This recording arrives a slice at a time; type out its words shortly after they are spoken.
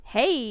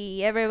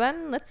Hey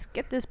everyone, let's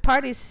get this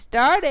party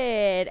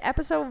started.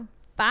 Episode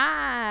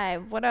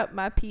 5. What up,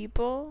 my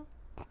people?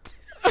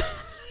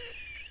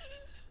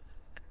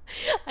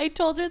 I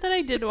told her that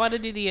I didn't want to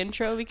do the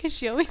intro because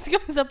she always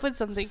comes up with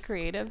something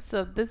creative.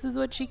 So this is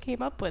what she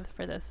came up with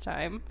for this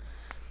time.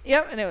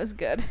 Yep, and it was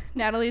good.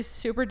 Natalie's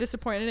super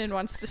disappointed and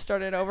wants to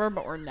start it over,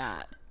 but we're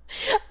not.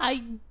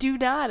 I do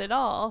not at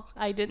all.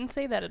 I didn't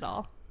say that at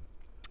all.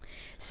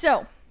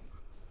 So,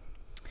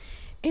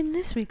 in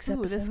this week's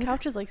episode... Ooh, this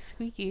couch is like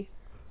squeaky.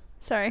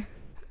 Sorry.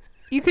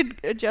 You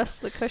could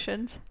adjust the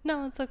cushions.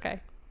 No, it's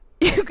okay.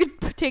 You could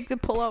take the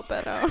pull-out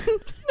bed out.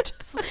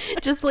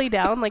 just lay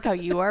down like how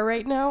you are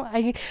right now.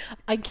 I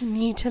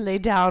need to lay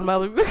down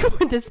while we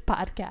record this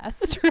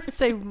podcast, or else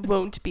I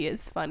won't be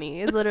as funny,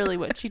 is literally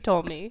what she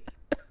told me.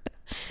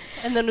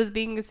 And then was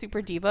being a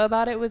super diva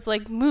about it, was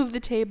like, move the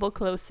table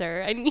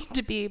closer. I need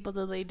to be able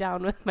to lay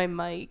down with my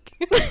mic.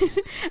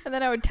 And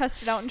then I would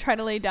test it out and try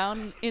to lay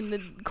down, and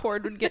the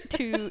cord would get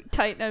too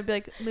tight, and I'd be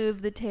like,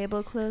 move the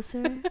table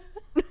closer.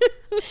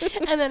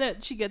 And then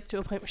she gets to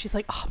a point where she's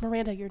like, oh,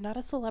 Miranda, you're not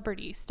a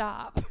celebrity.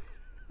 Stop.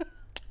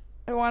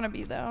 I want to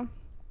be, though.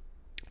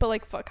 But,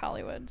 like, fuck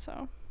Hollywood,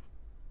 so.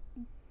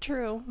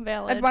 True.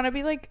 Valid. I'd want to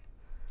be, like,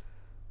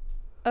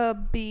 a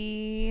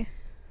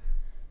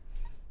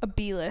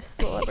B-list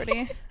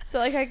celebrity. So,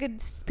 like,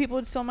 people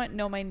would still might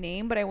know my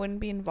name, but I wouldn't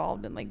be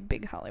involved in, like,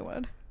 big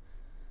Hollywood.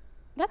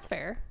 That's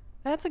fair.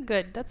 That's a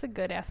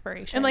good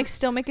aspiration. And, like,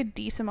 still make a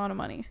decent amount of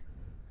money.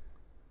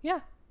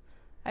 Yeah.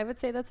 I would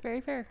say that's very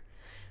fair.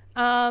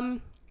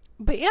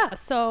 But yeah,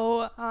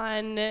 so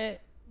on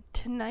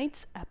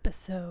tonight's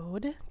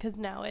episode, because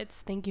now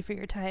it's Thank You for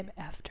Your Time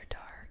After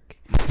Dark.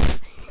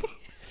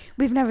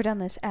 We've never done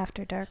this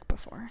after dark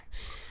before.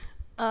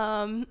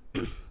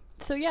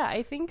 So yeah,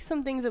 I think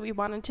some things that we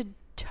wanted to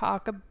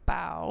talk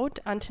about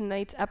on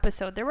tonight's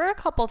episode, there were a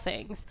couple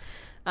things.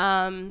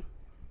 I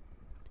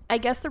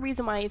guess the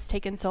reason why it's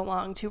taken so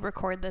long to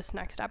record this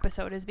next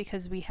episode is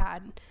because we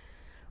had...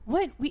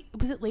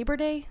 was it Labor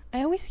Day?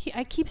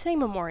 I keep saying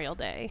Memorial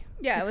Day.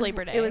 Yeah, it was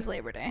Labor Day. It was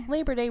Labor Day.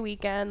 Labor Day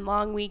weekend,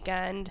 long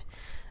weekend.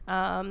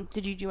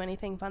 Did you do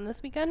anything fun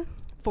this weekend?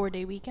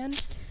 4-day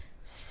weekend?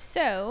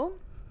 So...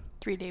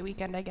 3-day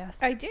weekend, I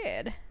guess. I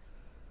did.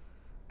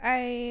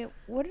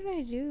 What did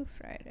I do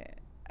Friday?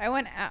 I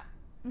went out.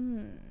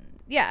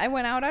 Yeah, I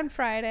went out on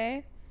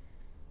Friday.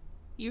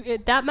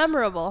 That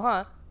memorable,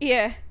 huh?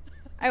 Yeah.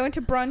 I went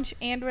to brunch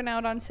and went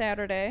out on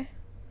Saturday.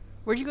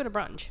 Where'd you go to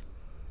brunch?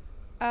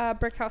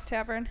 Brick House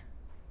Tavern.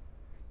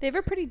 They have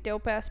a pretty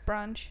dope-ass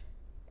brunch.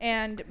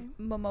 And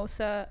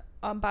mimosa,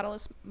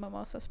 bottomless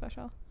mimosa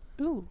special.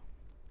 Ooh.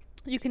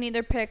 You can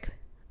either pick,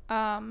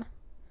 I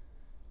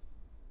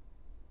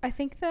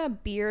think the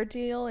beer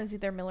deal is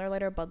either Miller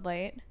Lite or Bud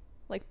Light.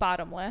 Like,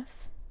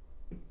 bottomless.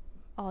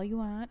 All you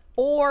want.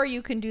 Or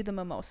you can do the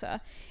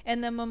mimosa.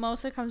 And the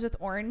mimosa comes with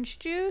orange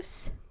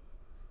juice.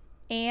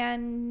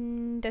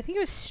 And I think it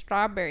was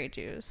strawberry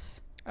juice.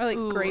 Or, like,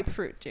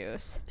 grapefruit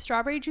juice.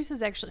 Strawberry juice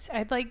is actually...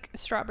 I'd like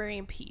strawberry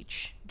and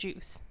peach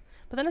juice.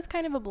 But then it's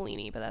kind of a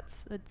Bellini, but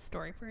that's a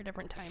story for a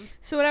different time.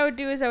 So what I would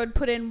do is I would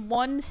put in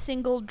one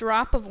single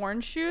drop of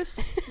orange juice,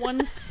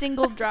 one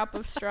single drop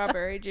of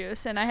strawberry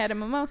juice, and I had a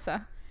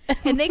mimosa.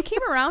 And they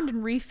came around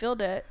and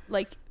refilled it,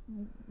 like,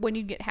 when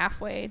you get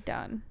halfway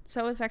done. So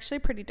it was actually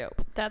pretty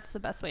dope. That's the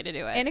best way to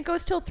do it. And it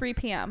goes till 3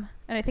 p.m.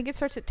 And I think it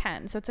starts at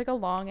 10. So it's like a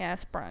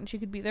long-ass brunch. You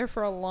could be there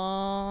for a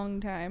long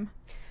time.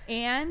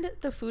 And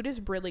the food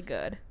is really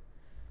good.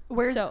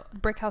 Where's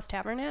Brick House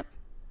Tavern at?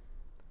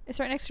 It's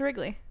right next to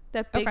Wrigley.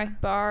 That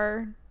big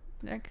bar,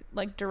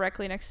 like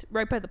directly next,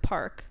 right by the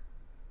park.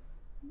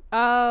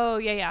 Oh,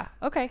 yeah.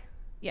 Okay.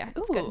 Yeah,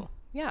 it's good.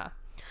 Yeah.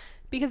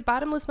 Because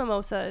bottomless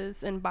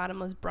mimosas and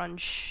bottomless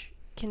brunch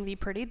can be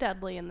pretty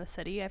deadly in the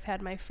city. I've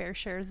had my fair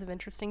shares of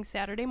interesting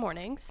Saturday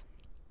mornings.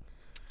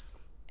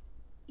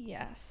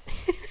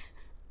 Yes.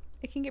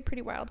 It can get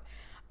pretty wild.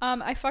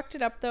 I fucked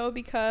it up, though,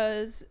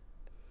 because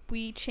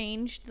we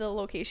changed the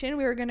location.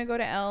 We were going to go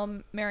to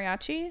El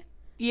Mariachi.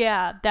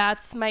 Yeah,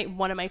 that's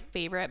one of my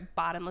favorite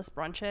bottomless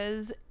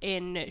brunches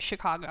in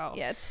Chicago.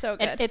 Yeah, it's so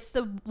good. And it's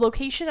the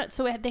location,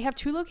 so they have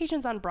 2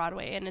 locations on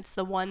Broadway, and it's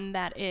the one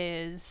that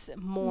is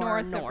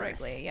more north. Of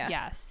Wrigley, yeah.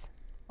 Yes.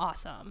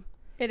 Awesome.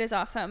 It is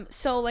awesome.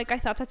 So, like, I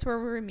thought that's where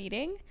we were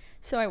meeting.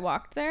 So I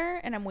walked there,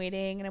 and I'm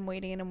waiting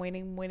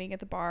at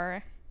the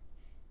bar.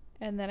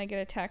 And then I get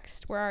a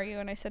text, where are you?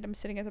 And I said, I'm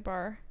sitting at the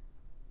bar.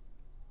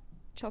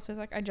 Chelsea's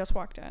like, I just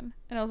walked in.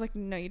 And I was like,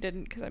 no, you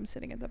didn't, because I'm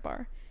sitting at the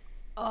bar.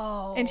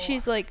 Oh. And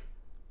she's like,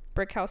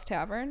 Brick House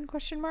Tavern, ?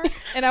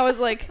 And I was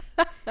like,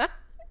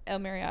 El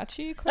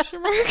Mariachi, ?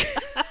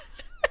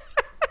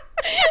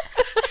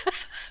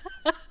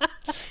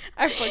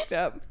 I fucked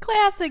up.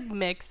 Classic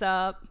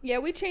mix-up. Yeah,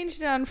 we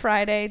changed it on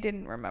Friday.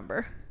 Didn't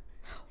remember.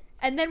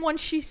 And then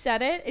once she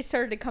said it,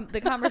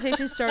 the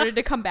conversation started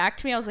to come back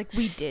to me. I was like,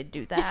 we did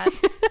do that.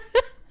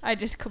 I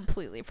just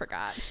completely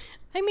forgot.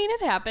 I mean,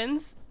 it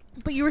happens.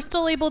 But you were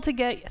still able to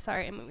get...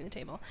 Sorry, I'm moving the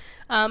table.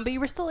 But you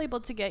were still able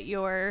to get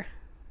your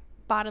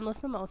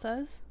bottomless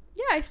mimosas.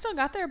 Yeah, I still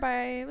got there by,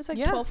 it was like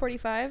Yeah.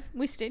 12:45.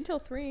 We stayed till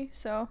 3,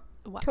 so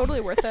Wow.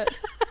 totally worth it.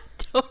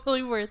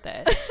 Totally worth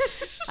it.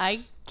 I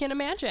can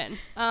imagine.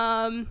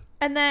 And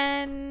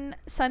then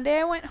Sunday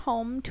I went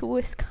home to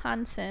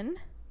Wisconsin.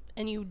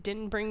 And you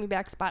didn't bring me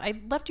back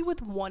I left you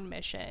with one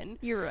mission.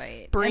 You're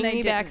right. Bring And I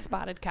me back didn't.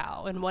 Spotted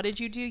Cow. And what did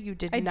you do? You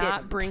did I not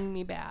didn't. bring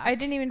me back. I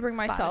didn't even bring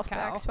Spotted myself Cow.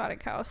 back Spotted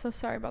Cow, so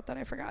sorry about that.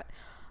 I forgot.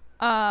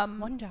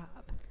 One job.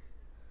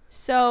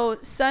 So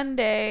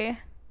Sunday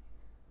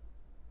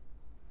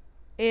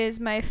is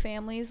my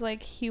family's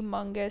like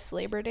humongous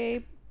Labor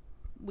Day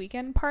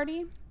weekend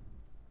party.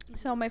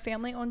 So my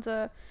family owns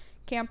a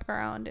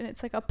campground and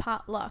it's like a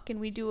potluck, and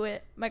we do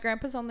it. My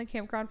grandpa's owned the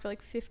campground for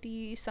like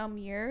 50 some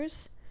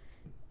years,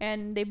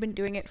 and they've been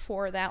doing it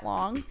for that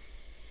long.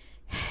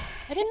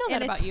 I didn't know that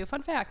And about it's- you.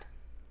 Fun fact.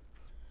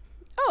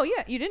 Oh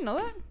yeah, you didn't know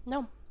that?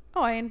 No.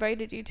 Oh, I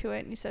invited you to it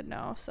and you said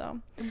no, so.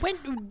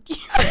 When?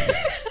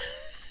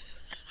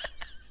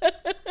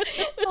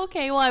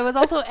 Okay, well, I was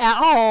also at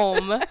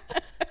home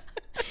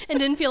and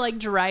didn't feel like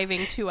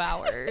driving 2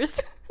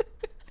 hours.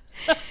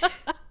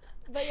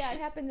 But yeah, it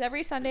happens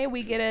every Sunday.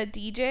 We get a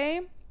DJ,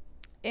 It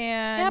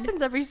and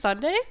happens every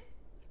Sunday?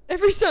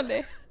 every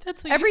Sunday.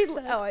 That's what Every you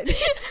said. oh,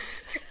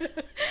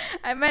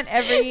 I meant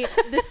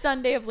the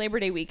Sunday of Labor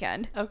Day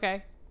weekend.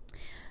 Okay.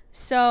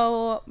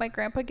 So my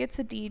grandpa gets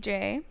a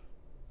DJ,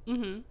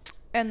 Mm-hmm.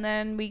 and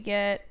then we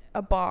get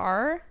a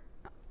bar,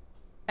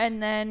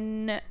 and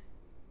then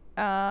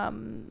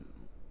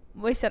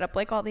we set up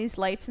like all these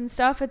lights and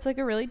stuff. It's like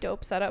a really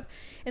dope setup,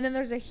 and then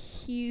there's a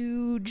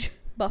huge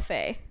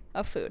buffet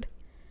of food.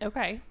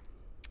 Okay.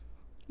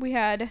 We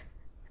had,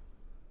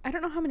 I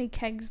don't know how many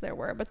kegs there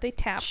were, but they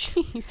tapped.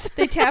 Jeez.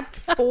 They tapped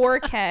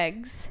 4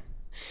 kegs,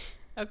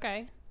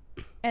 Okay.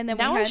 and then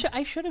Now we had.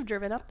 I should have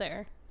driven up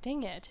there.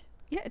 Dang it.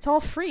 Yeah, it's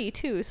all free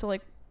too. So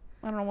like,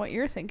 I don't know what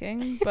you're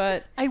thinking,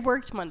 but I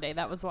worked Monday.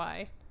 That was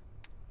why.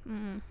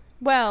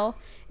 well,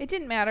 it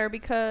didn't matter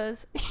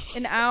because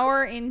an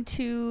hour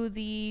into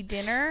the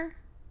dinner,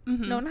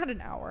 Mm-hmm. no, not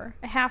an hour,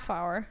 a half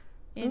hour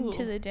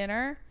into Ooh. the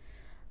dinner,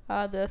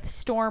 the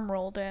storm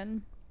rolled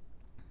in,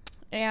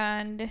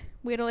 and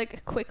we had to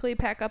like quickly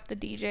pack up the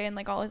DJ and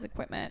like all his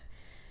equipment,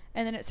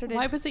 and then it started.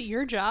 Why was it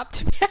your job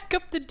to pack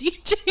up the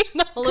DJ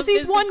and all of Because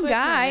he's his one equipment?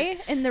 guy,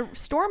 and the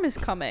storm is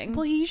coming.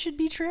 Well, he should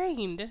be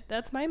trained.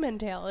 That's my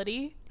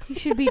mentality. He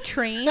should be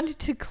trained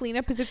to clean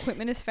up his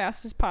equipment as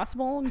fast as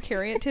possible and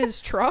carry it to his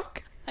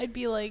truck. I'd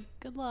be like,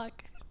 good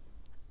luck.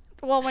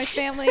 Well, my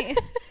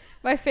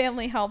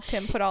family helped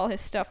him put all his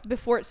stuff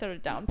before it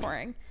started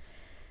downpouring.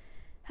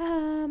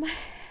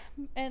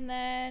 And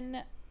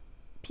then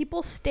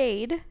people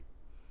stayed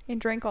and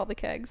drank all the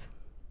kegs.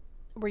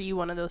 Were you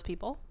one of those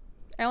people?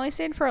 I only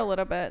stayed for a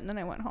little bit and then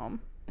I went home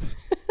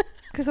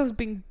because I was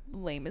being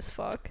lame as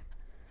fuck.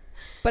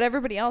 But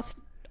everybody else,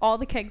 all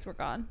the kegs were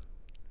gone.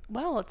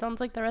 Well, it sounds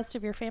like the rest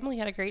of your family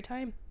had a great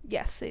time.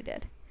 Yes, they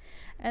did.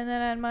 And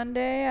then on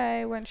Monday,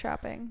 I went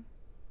shopping.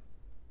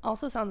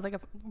 Also sounds like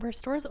were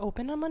stores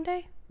open on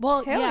Monday?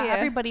 Well, Hell yeah, yeah.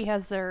 everybody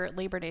has their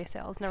Labor Day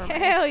sales. Never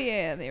mind. Hell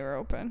yeah, they were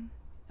open.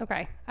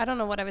 Okay. I don't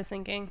know what I was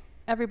thinking.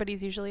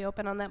 Everybody's usually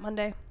open on that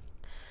Monday.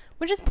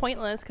 Which is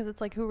pointless because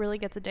it's like who really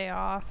gets a day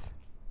off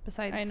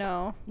besides I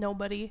know.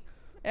 nobody.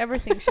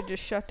 Everything should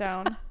just shut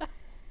down.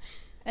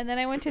 And then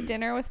I went to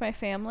dinner with my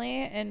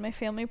family, and my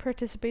family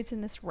participates in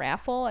this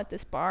raffle at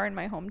this bar in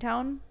my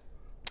hometown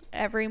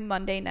every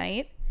Monday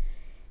night.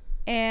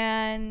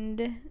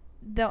 And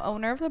the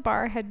owner of the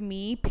bar had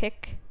me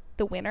pick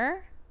the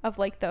winner of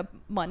like the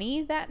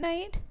money that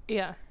night.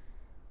 Yeah.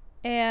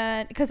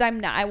 And because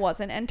I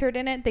wasn't entered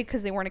in it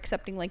because they weren't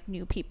accepting like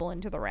new people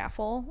into the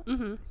raffle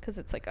Mm-hmm. because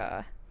it's like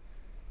a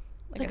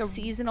like a a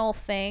seasonal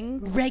thing.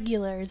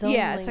 Regulars only.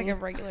 Yeah, it's like a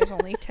regulars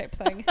only type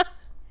thing.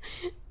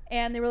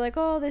 And they were like,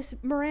 oh, this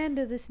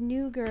Miranda, this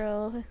new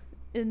girl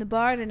in the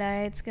bar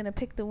tonight's gonna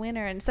pick the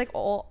winner. And it's like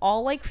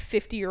all like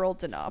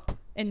 50-year-olds and up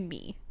and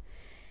me.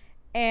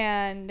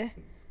 And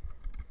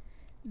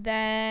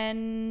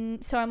then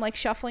so I'm like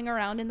shuffling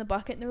around in the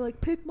bucket and they're like,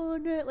 pick my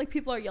name. Like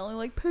people are yelling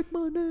like, pick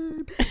my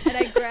name. And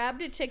I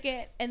grabbed a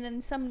ticket and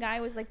then some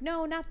guy was like,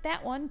 no, not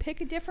that one,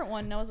 pick a different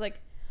one. And I was like,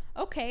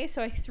 okay.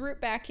 So I threw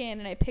it back in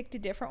and I picked a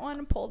different one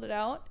and pulled it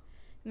out.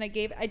 And I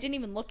didn't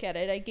even look at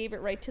it. I gave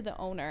it right to the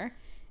owner.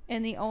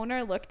 And the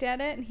owner looked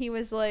at it and he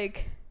was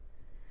like,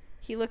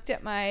 he looked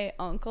at my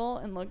uncle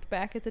and looked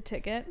back at the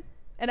ticket.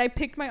 And I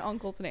picked my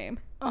uncle's name.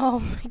 Oh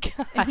my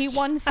god. And he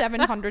won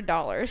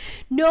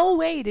 $700. No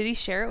way. Did he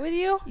share it with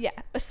you? Yeah,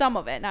 some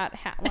of it, not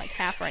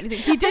half or anything.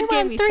 He did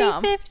give me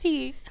some.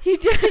 $350. He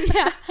did,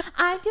 yeah.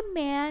 I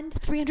demand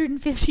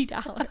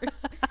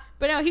 $350.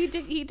 But no, he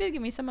did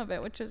give me some of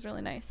it, which was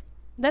really nice.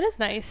 That is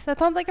nice. That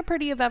sounds like a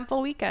pretty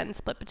eventful weekend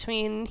split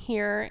between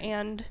here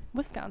and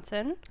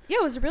Wisconsin. Yeah,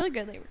 it was a really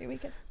good Labor Day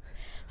weekend.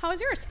 How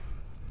was yours?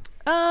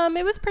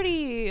 It was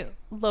pretty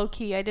low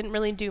key. I didn't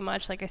really do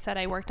much. Like I said,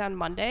 I worked on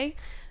Monday.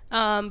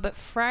 But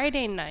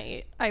Friday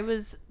night,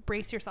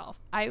 brace yourself,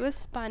 I was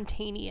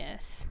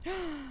spontaneous.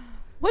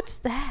 What's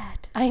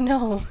that? I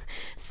know.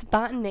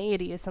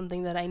 Spontaneity is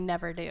something that I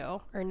never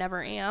do or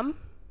never am.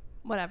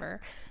 Whatever.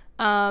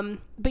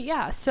 But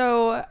yeah,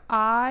 so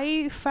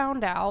I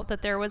found out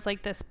that there was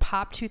like this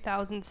Pop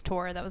 2000s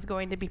tour that was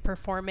going to be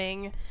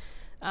performing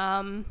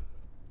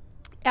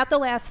at the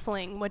Last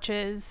Fling, which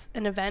is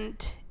an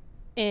event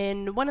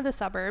in one of the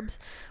suburbs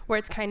where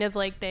it's kind of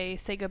like they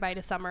say goodbye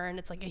to summer, and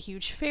it's like a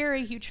huge fair,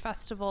 a huge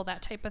festival,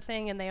 that type of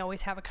thing. And they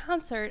always have a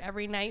concert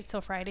every night,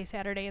 so Friday,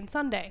 Saturday, and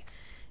Sunday.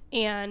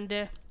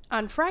 And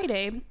on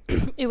Friday,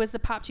 it was the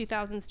Pop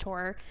 2000s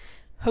tour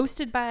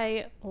hosted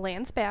by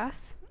Lance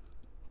Bass.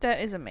 That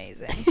is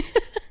amazing.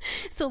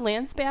 So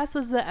Lance Bass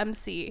was the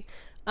MC.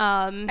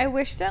 I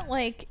wish that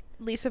like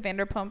Lisa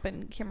Vanderpump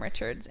and Kim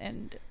Richards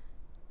and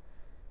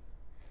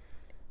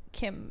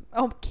Kim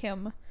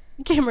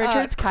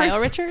Richards, Kyle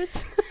Chris-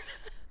 Richards.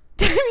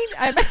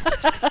 I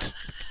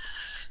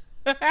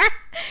mean,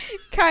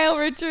 Kyle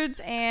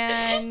Richards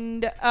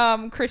and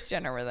Kris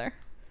Jenner were there.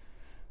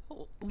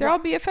 They're all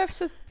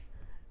BFFs with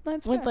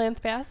Lance Bass. With Lance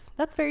Bass.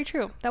 That's very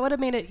true. That would have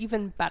made it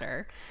even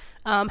better.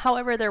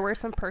 However, there were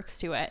some perks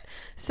to it.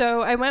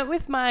 So I went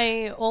with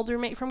my old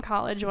roommate from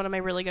college, one of my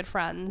really good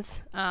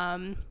friends.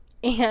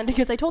 And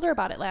because I told her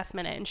about it last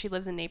minute, and she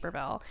lives in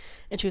Naperville,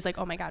 and she was like,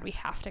 oh my God, we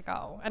have to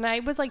go. And I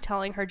was like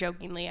telling her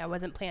jokingly I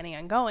wasn't planning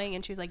on going.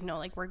 And she's like, no,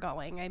 like we're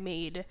going. I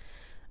made,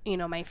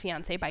 my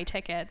fiance buy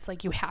tickets.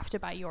 Like, you have to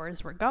buy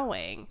yours. We're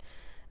going.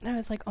 And I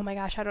was like, oh my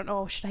gosh, I don't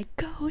know. Should I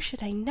go?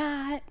 Should I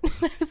not?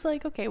 I was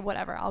like, okay,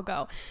 whatever, I'll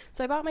go.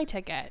 So I bought my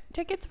ticket.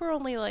 Tickets were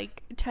only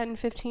like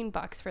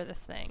 $10-15 for this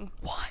thing.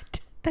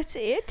 What? That's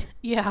it?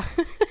 Yeah.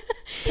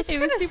 That's It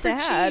was kinda super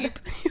sad. cheap.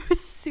 It was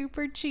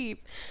super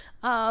cheap.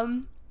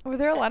 Were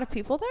there a lot of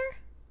people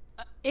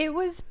there? It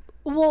was,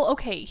 well,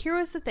 okay, here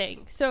was the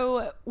thing.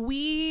 So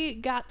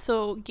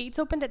gates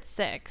opened at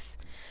 6.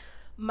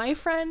 My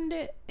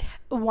friend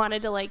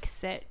wanted to like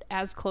sit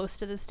as close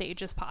to the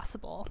stage as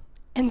possible.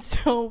 And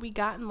so we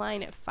got in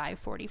line at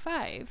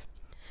 5:45.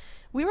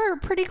 We were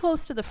pretty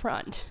close to the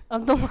front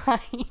of the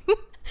line.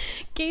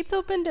 Gates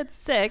opened at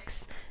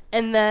 6,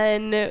 and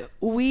then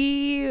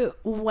we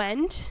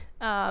went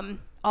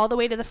all the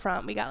way to the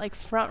front. We got like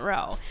front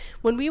row.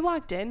 When we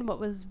walked in, what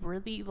was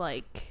really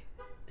like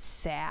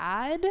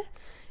sad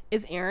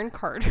is Aaron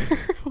Carter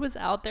was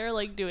out there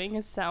like doing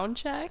his sound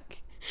check.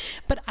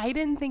 But I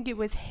didn't think it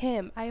was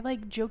him. I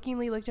like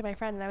jokingly looked at my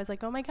friend and I was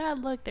like, oh my God,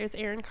 look, there's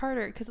Aaron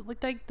Carter. Because it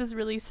looked like this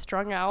really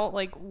strung out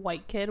like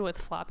white kid with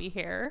floppy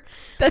hair.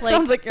 That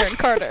sounds like Aaron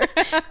Carter.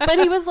 But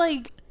he was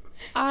like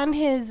on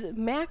his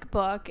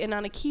MacBook and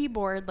on a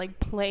keyboard like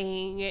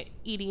playing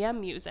EDM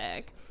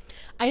music.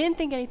 I didn't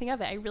think anything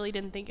of it. I really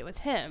didn't think it was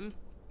him.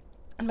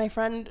 And my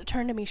friend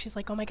turned to me. She's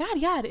like, oh my God,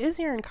 yeah, it is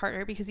Aaron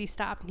Carter, because he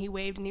stopped and he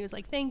waved and he was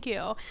like, thank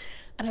you.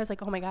 And I was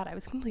like, oh my God, I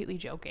was completely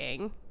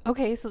joking.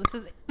 Okay, so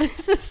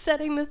this is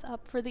setting this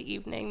up for the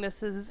evening.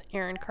 This is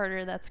Aaron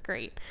Carter. That's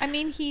great. I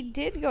mean, he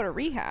did go to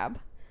rehab,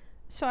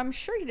 so I'm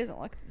sure he doesn't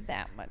look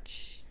that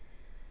much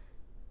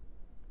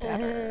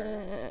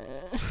better.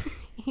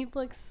 He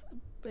looks,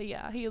 but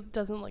yeah, he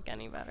doesn't look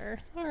any better.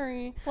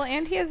 Sorry. Well,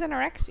 and he has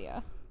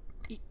anorexia,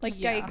 like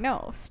Yeah.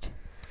 diagnosed.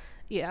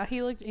 Yeah,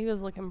 he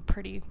was looking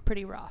pretty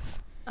rough.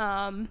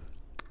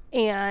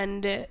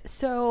 And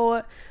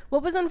so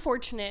what was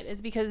unfortunate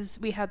is because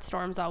we had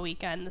storms all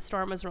weekend, the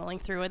storm was rolling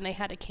through and they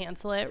had to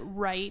cancel it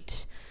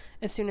right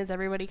as soon as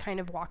everybody kind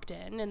of walked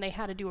in, and they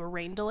had to do a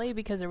rain delay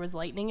because there was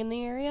lightning in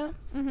the area.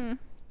 Mm-hmm.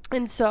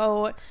 And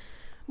so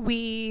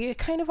we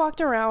kind of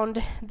walked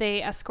around.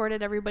 They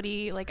escorted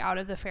everybody like out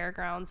of the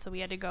fairgrounds, so we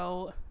had to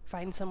go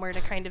find somewhere to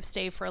kind of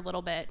stay for a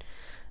little bit.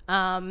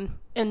 And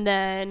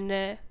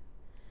then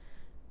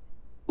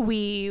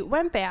we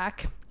went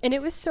back, and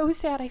it was so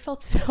sad. I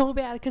felt so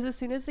bad because as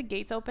soon as the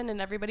gates opened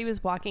and everybody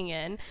was walking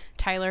in,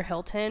 Tyler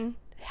Hilton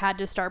had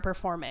to start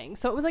performing.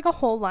 So it was like a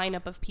whole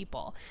lineup of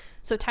people.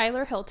 So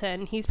Tyler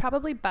Hilton, he's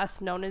probably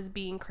best known as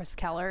being Chris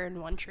Keller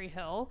in One Tree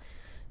Hill,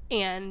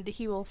 and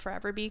he will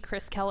forever be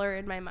Chris Keller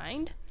in my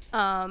mind.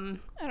 I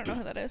don't know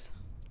who that is.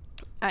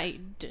 I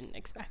didn't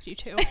expect you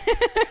to.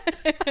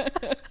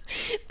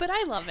 But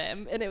I love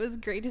him, and it was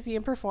great to see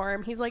him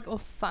perform. He's like a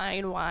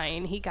fine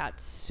wine. He got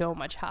so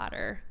much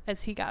hotter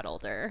as he got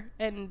older,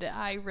 and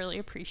I really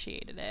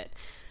appreciated it.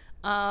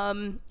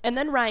 And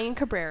then Ryan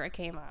Cabrera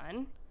came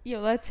on,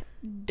 Yo, that's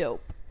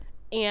dope.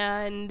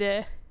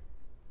 and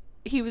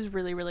he was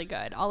really, really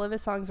good. All of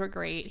his songs were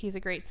great. He's a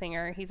great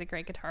singer. He's a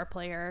great guitar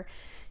player.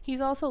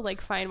 He's also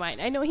like fine wine.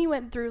 I know he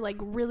went through like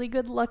really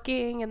good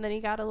looking, and then he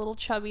got a little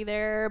chubby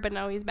there, but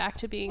now he's back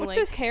to being What's like,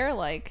 his hair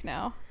like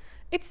now?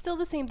 it's still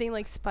the same thing,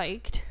 like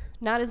spiked.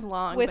 Not as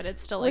long, With- but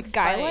it's still like with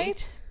spiked. guy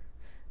lights?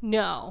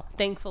 No,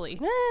 thankfully.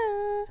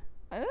 No,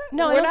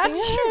 No, I we're don't not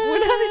think- sure. We're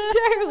not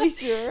entirely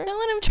sure. Now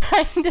that I'm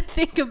trying to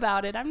think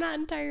about it, I'm not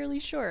entirely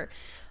sure.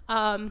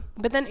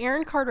 But then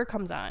Aaron Carter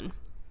comes on.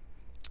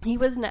 He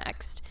was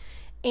next.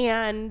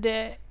 And,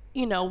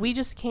 we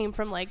just came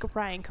from like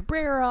Ryan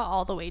Cabrera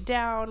all the way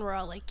down. We're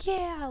all like,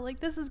 yeah, like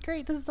this is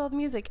great. This is all the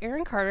music.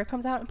 Aaron Carter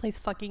comes out and plays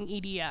fucking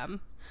EDM.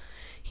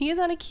 He is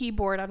on a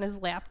keyboard on his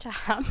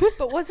laptop.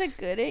 But was it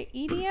good at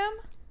EDM?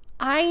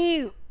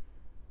 I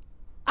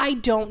I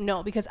don't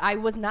know because I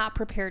was not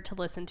prepared to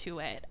listen to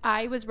it.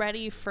 I was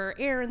ready for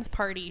Aaron's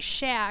Party,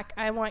 Shaq,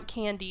 I Want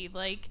Candy,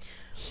 like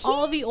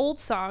all the old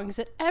songs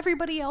that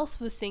everybody else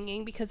was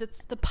singing because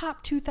it's the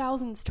Pop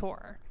 2000s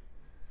tour.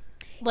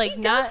 Like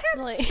He not does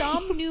have like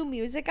some new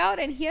music out,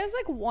 and he has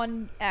like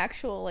one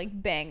actual like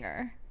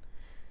banger.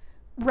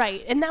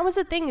 right. And that was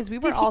the thing is we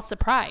were Did he- all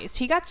surprised.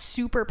 He got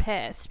super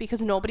pissed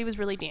because nobody was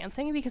really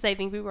dancing because I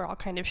think we were all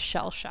kind of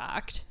shell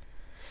shocked.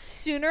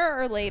 Sooner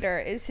or Later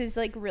is his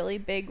like really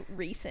big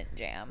recent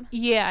jam.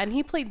 Yeah, and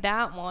he played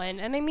that one.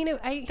 And I mean,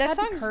 I That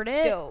hadn't song's heard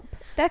it. dope.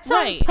 That song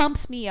Right.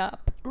 pumps me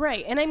up.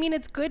 Right. And I mean,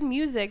 it's good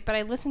music, but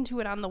I listened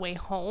to it on the way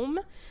home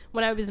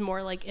when I was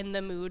more like in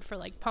the mood for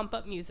like pump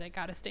up music.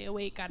 Gotta stay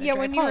awake. Gotta Yeah, drive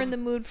when you were in home. the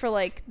mood for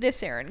like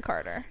this Aaron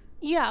Carter.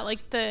 Yeah,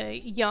 like the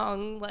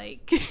young,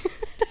 like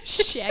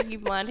shaggy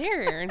blonde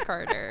hair Aaron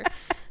Carter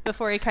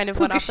before he kind of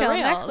went Puka off the shell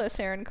rails. necklace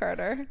Aaron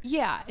Carter.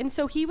 Yeah, and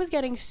so he was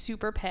getting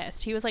super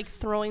pissed. He was like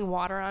throwing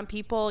water on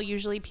people.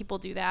 Usually people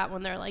do that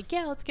when they're like,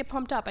 yeah, let's get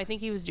pumped up. I think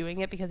he was doing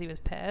it because he was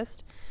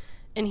pissed.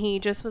 And he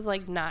just was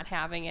like not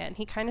having it. And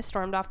he kind of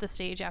stormed off the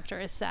stage after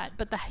his set.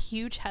 But the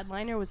huge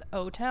headliner was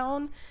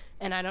O-Town.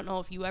 And I don't know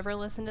if you ever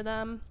listened to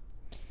them.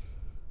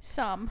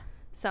 Some.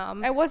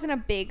 Some. I wasn't a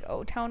big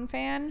O-Town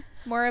fan.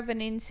 More of an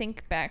NSYNC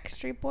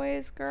Backstreet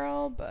Boys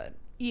girl, but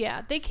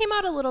Yeah, they came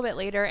out a little bit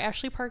later.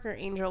 Ashley Parker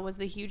Angel was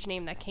the huge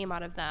name that came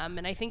out of them.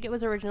 And I think it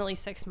was originally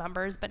 6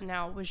 members, but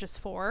now it was just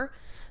 4. you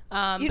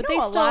but know they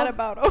a still, lot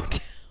about O-Town.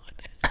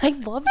 I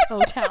loved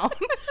O-Town.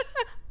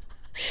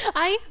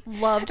 I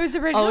loved It was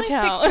originally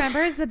O-Town. 6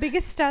 members. The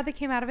biggest star that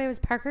came out of it was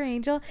Parker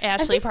Angel.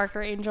 Ashley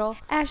Parker Angel.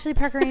 Ashley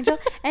Parker Angel.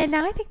 And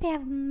now I think they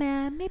have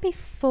maybe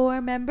 4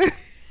 members.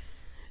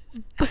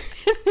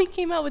 They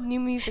came out with new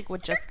music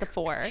with just the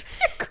 4.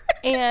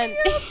 And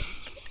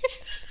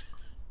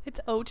it's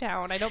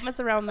O-Town. I don't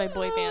mess around with my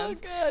boy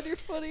bands. Oh god, you're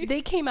funny.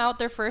 They came out,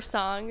 their first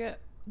song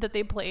that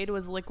they played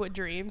was Liquid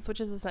Dreams, which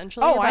is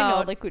essentially Oh, I know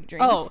about- Liquid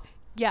Dreams. Oh,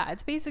 yeah,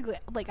 it's basically,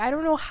 like, I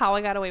don't know how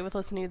I got away with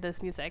listening to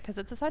this music, because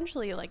it's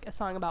essentially, like, a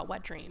song about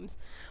wet dreams.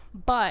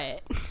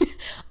 But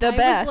The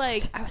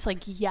best. I was like,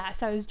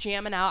 yes, I was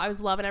jamming out. I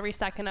was loving every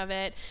second of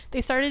it. They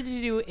started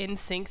to do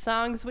NSYNC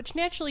songs, which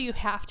naturally you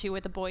have to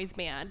with a boys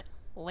band.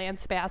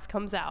 Lance Bass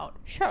comes out.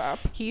 Shut up.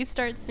 He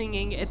starts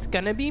singing It's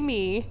Gonna Be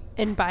Me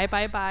and Bye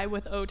Bye Bye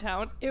with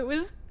O-Town. It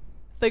was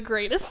the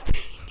greatest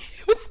thing.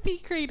 It was the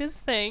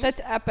greatest thing.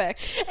 That's epic.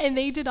 And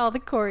they did all the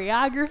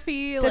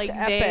choreography. That's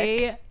like,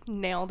 they epic.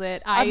 nailed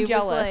it. I'm was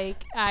jealous.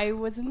 like, I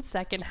was in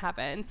second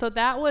heaven. So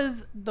that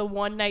was the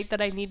one night that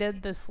I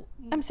needed this.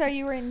 I'm sorry,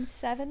 you were in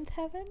 7th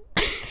heaven?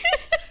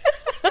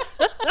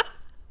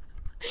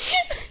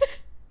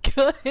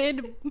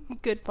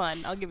 Good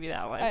fun. I'll give you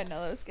that one. I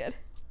know, that was good.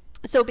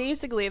 So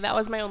basically, that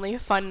was my only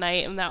fun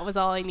night, and that was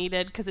all I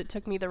needed because it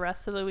took me the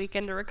rest of the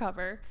weekend to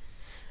recover.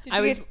 Did I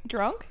you was- get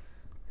drunk?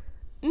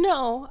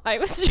 No, I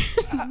was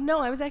no,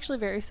 I was actually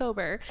very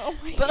sober. Oh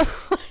my But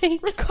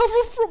like,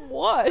 Recover from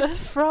what?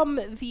 from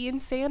the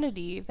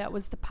insanity that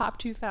was the Pop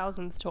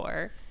 2000s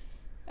tour.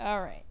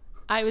 Alright.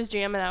 I was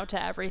jamming out to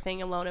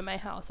everything alone in my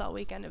house all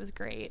weekend. It was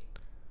great.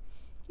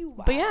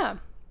 Wow. But yeah,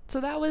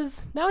 so that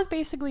was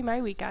basically my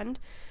weekend.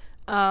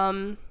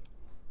 I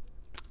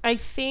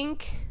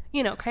think,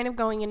 kind of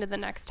going into the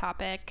next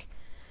topic,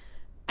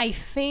 I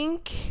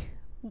think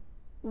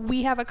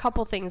we have a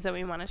couple things that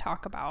we want to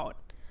talk about.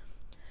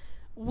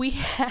 We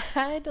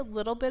had a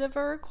little bit of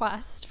a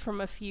request from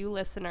a few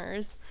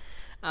listeners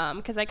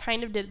because I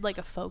kind of did like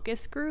a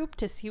focus group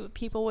to see what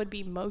people would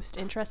be most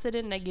interested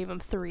in, and I gave them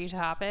 3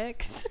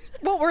 topics.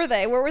 What were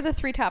they? What were the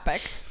 3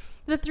 topics?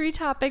 The 3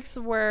 topics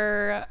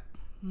were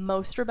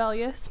most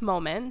rebellious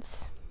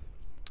moments,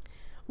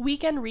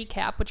 weekend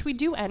recap, which we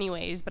do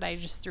anyways, but I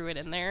just threw it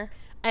in there.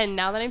 And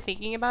now that I'm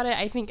thinking about it,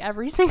 I think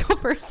every single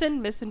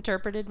person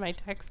misinterpreted my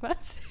text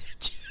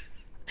message.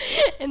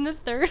 And the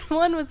third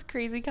one was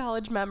crazy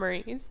college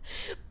memories.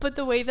 But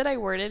the way that I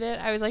worded it,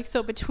 I was like,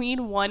 so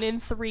between 1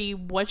 and 3,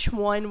 which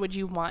one would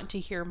you want to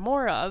hear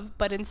more of?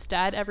 But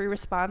instead, every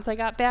response I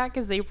got back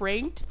is they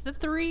ranked the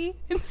 3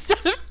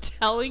 instead of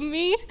telling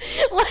me,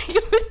 like,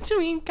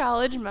 between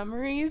college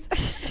memories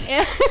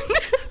and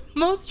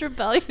most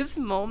rebellious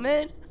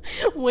moment,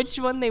 which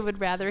one they would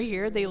rather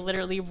hear. They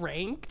literally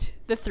ranked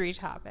the 3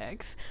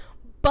 topics.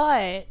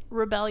 But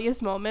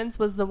rebellious moments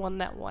was the one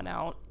that won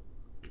out.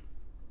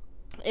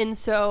 And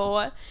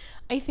so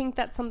I think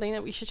that's something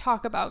that we should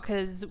talk about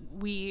because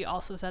we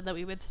also said that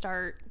we would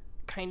start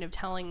kind of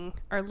telling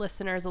our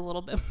listeners a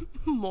little bit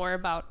more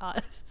about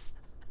us.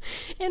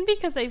 And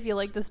because I feel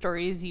like the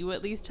stories you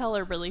at least tell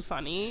are really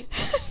funny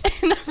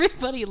and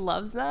everybody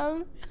loves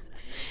them.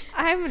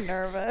 I'm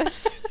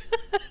nervous.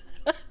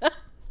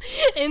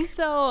 And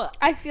so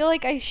I feel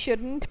like I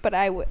shouldn't, but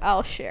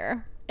I'll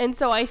share. And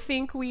so I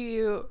think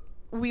we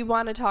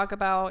want to talk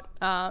about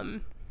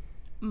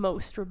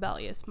most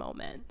rebellious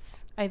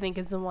moments. I think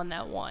is the one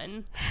that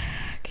won.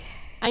 Okay.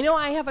 I know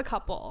I have a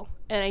couple,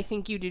 and I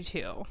think you do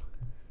too.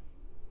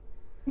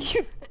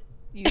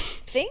 You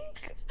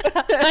think?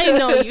 I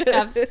know you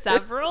have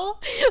several,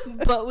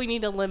 but we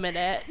need to limit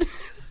it.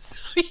 So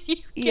You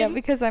Yeah, can-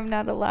 because I'm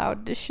not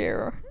allowed to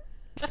share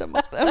some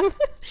of them.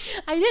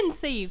 I didn't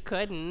say you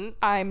couldn't.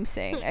 I'm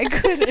saying I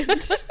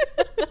couldn't.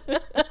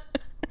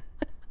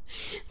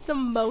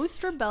 Some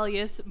most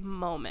rebellious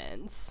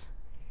moments.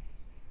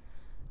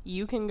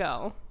 You can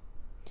go.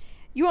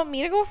 You want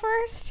me to go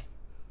first?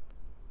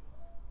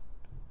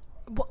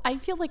 Well, I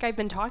feel like I've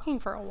been talking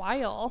for a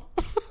while.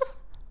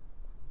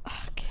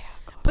 Okay.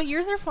 But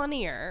yours are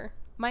funnier.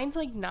 Mine's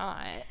like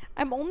not.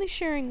 I'm only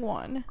sharing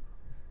one.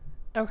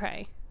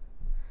 Okay.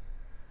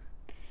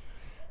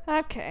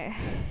 Okay.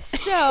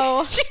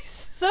 So, She's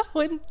so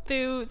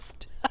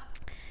enthused.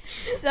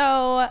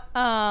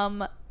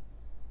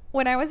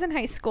 when I was in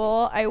high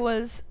school, I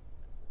was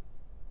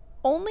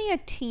only a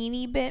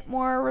teeny bit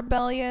more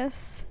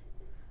rebellious.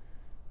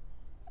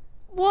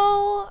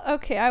 Well,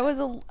 okay, I was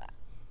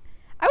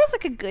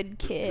like a good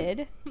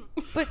kid,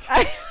 but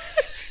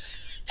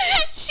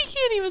She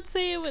can't even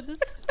say it with a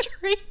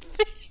straight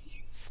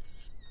face.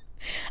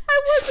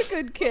 I was a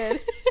good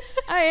kid.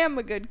 I am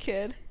a good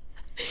kid.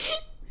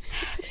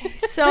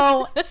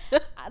 So,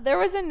 there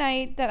was a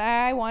night that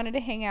I wanted to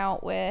hang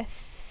out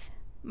with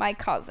my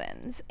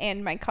cousins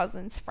and my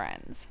cousins'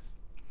 friends.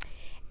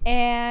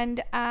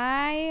 And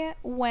I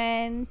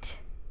went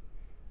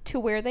to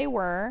where they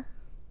were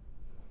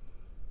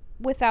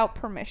without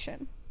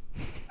permission.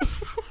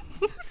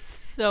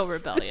 So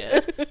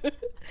rebellious.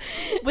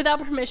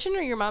 Without permission,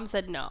 or your mom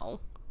said no?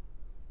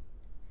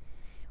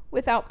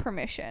 Without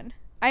permission.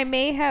 I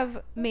may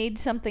have made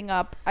something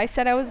up. I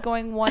said I was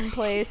going one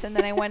place and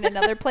then I went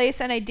another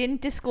place, and I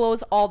didn't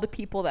disclose all the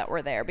people that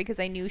were there because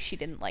I knew she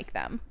didn't like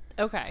them.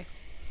 Okay.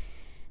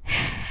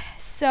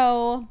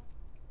 So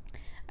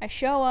I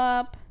show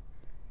up.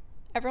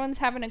 Everyone's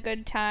having a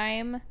good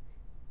time.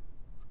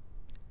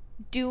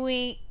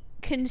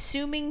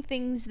 Consuming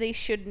things they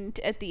shouldn't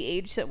at the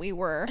age that we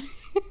were.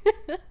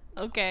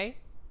 Okay.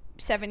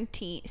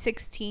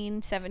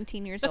 16,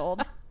 17 years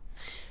old.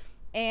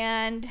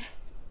 And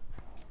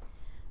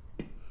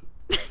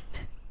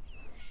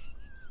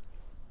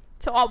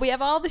so we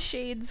have all the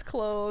shades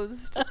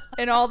closed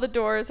and all the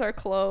doors are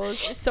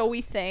closed, so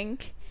we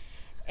think.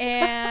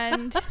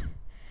 And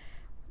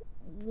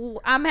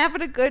I'm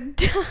having a good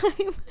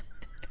time.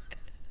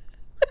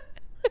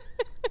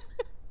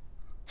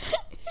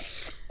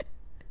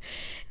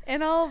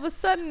 And all of a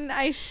sudden,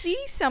 I see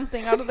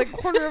something out of the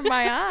corner of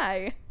my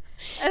eye.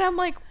 And I'm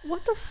like,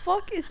 what the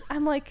fuck is...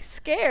 I'm like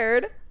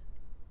scared.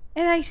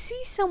 And I see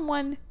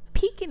someone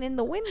peeking in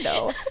the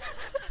window.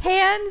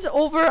 Hands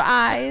over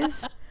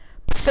eyes.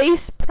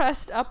 Face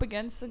pressed up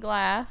against the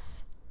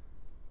glass.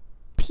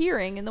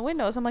 Peering in the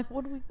windows. I'm like,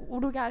 what do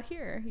we got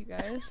here, you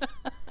guys?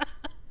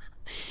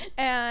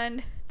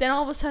 And then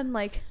all of a sudden,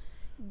 like,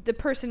 the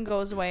person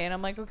goes away. And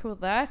I'm like, okay, well,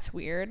 that's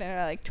weird. And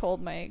I, like,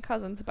 told my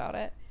cousins about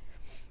it.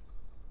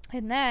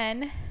 And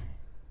then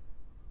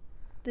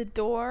the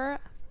door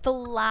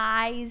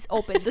flies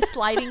open. The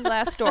sliding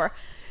glass door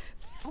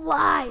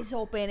flies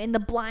open, and the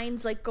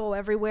blinds like go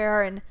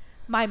everywhere, and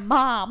my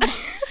mom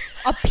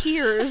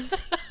appears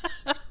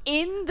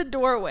in the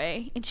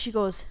doorway, and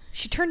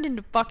she turned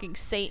into fucking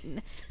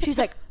Satan. She's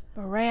like,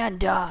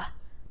 Miranda,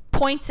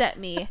 points at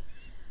me,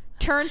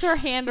 turns her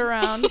hand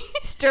around,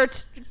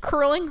 starts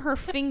curling her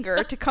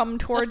finger to come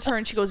towards her,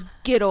 and she goes,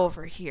 get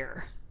over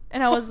here.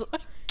 And I was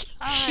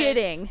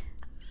shitting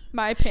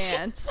my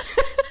pants.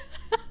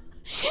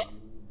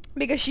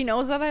 Because she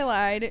knows that I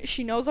lied.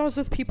 She knows I was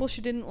with people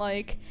she didn't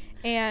like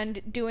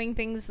and doing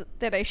things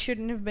that I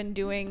shouldn't have been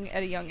doing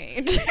at a young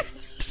age.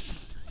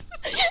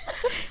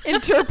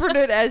 Interpret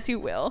it as you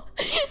will.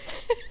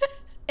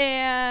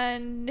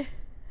 And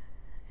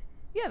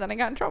yeah, then I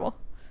got in trouble.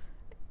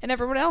 And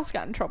everyone else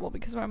got in trouble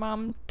because my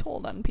mom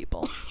told on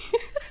people.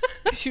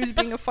 She was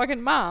being a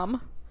fucking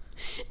mom.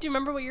 Do you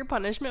remember what your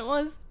punishment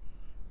was?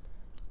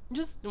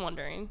 Just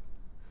wondering.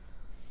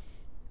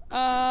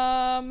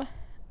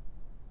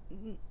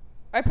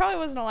 I probably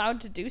wasn't allowed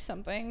to do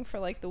something for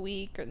like the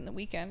week or the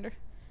weekend.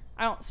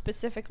 I don't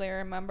specifically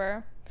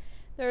remember.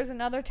 There was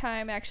another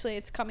time, actually,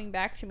 it's coming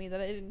back to me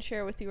that I didn't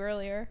share with you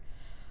earlier.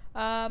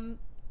 Oh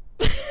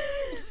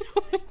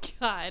my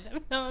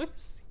god, I'm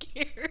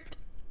scared.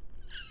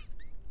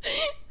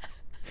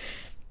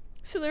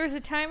 So there was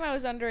a time I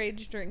was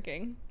underage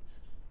drinking.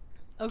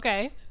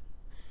 Okay.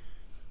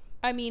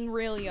 I mean,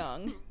 real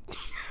young.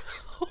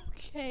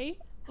 Okay.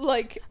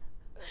 Like,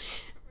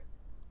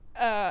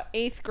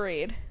 8th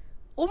grade.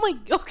 Oh my,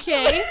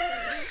 okay.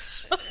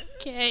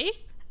 Okay.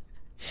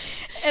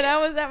 And I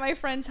was at my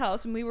friend's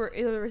house, and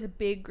there was a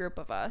big group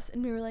of us,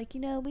 and we were like,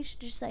 we should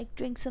just like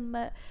drink some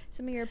of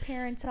your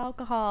parents'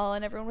 alcohol,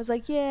 and everyone was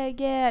like, yeah,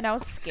 and I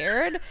was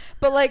scared,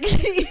 but like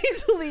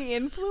easily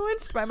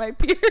influenced by my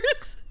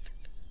peers.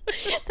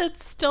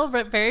 That's still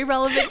a very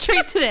relevant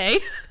trait today.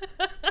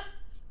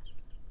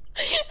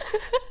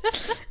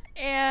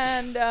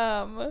 And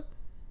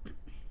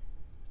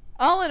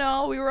all in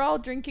all, we were all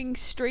drinking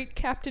straight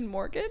Captain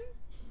Morgan.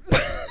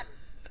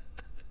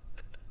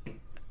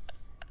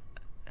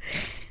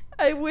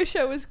 I wish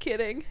I was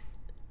kidding.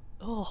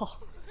 Oh.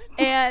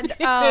 And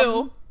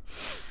Ew.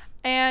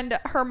 And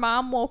her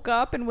mom woke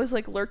up and was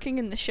like lurking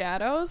in the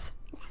shadows.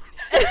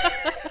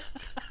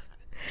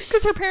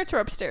 Because her parents were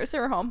upstairs. They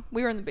were home.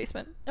 We were in the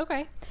basement.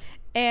 Okay.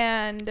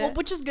 And Well,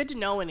 which is good to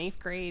know in 8th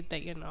grade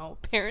that, you know,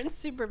 parent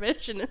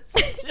supervision is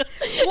still,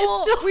 well,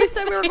 is still we a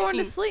said we were going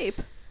to thing.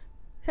 sleep,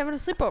 having a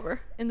sleepover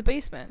in the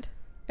basement.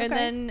 And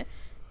Okay. then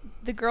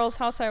the girl's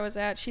house I was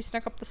at, she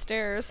snuck up the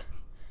stairs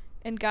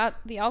and got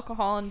the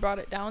alcohol and brought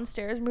it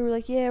downstairs. And we were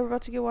like, yeah, we're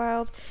about to get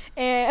wild.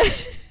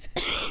 And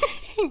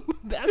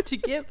About to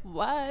get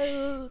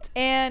wild.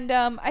 and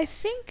I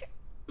think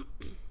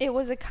it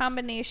was a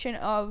combination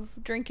of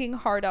drinking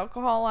hard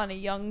alcohol on a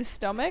young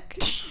stomach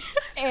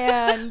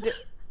and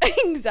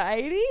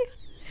anxiety.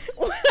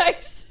 When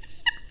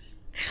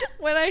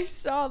I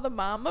saw the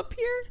mom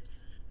appear,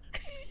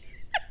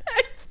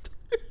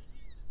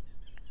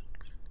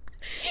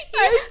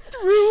 I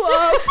threw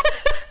up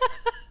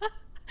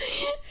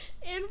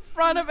in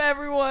front of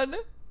everyone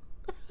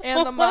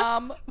and the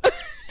mom.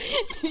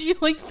 Did you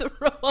like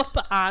throw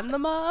up on the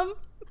mom?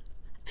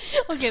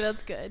 Okay,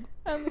 that's good.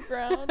 On the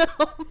ground.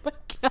 Oh my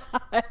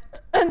god.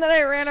 And then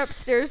I ran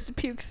upstairs to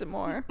puke some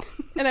more.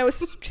 And I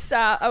was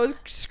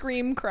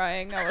scream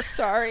crying. I was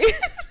sorry.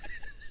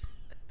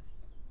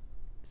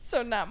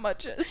 So not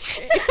much has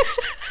changed.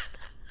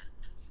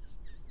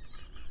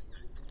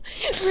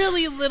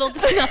 Really little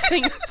to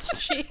nothing has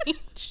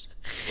changed.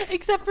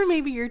 Except for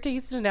maybe your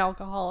taste in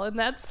alcohol, and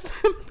that's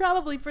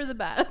probably for the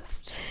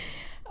best.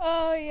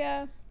 Oh,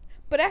 yeah.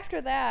 But after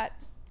that,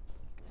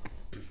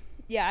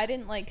 yeah, I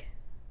didn't, like,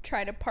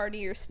 try to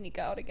party or sneak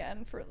out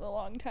again for a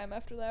long time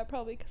after that,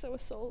 probably because I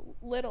was so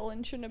little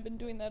and shouldn't have been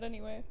doing that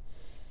anyway.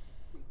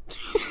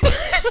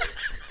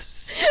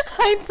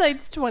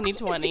 Hindsight's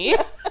 2020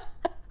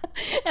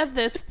 at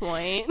this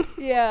point.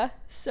 Yeah,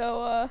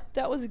 so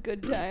that was a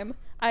good time.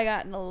 I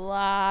got in a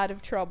lot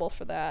of trouble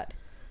for that.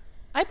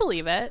 I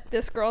believe it.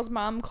 This girl's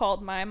mom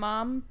called my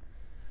mom,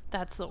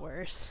 That's the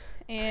worst.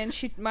 and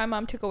my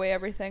mom took away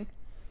everything.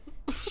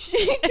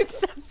 She took,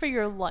 Except for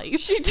your life.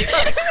 she took,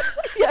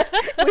 yeah,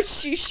 which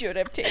she should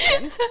have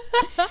taken.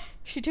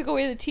 She took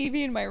away the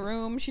TV in my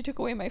room. She took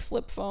away my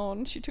flip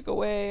phone. She took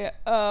away,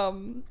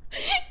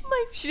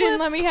 she didn't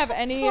let me have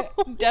any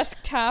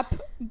desktop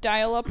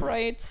dial-up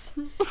rights.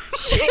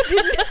 She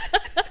didn't.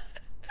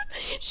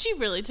 She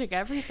really took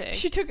everything.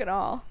 She took it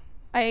all.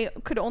 I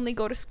could only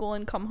go to school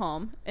and come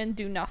home and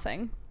do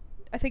nothing.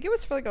 I think it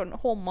was for like a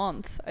whole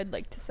month, I'd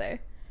like to say.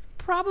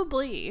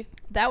 Probably.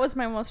 That was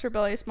my most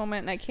rebellious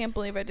moment, and I can't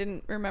believe I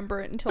didn't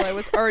remember it until I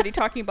was already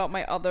talking about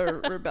my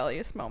other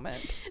rebellious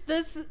moment.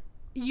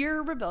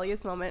 Your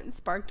rebellious moment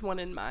sparked one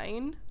in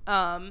mine.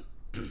 But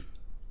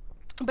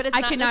it's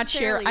I not cannot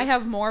share. necessarily- I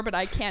have more, but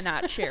I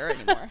cannot share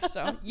anymore.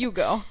 So you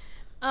go.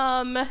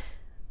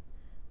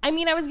 I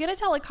mean, I was gonna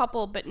tell a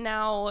couple, but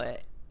now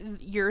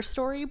your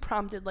story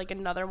prompted like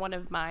another one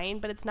of mine,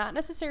 but it's not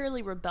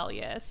necessarily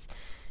rebellious.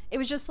 It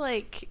was just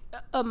like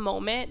a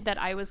moment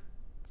that I was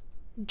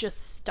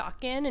just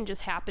stuck in and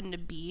just happened to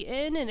be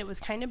in, and it was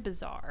kind of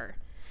bizarre.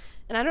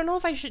 And I don't know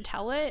if I should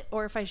tell it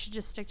or if I should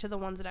just stick to the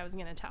ones that I was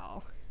gonna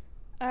tell.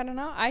 I don't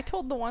know. I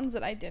told the ones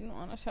that I didn't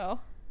want to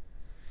tell.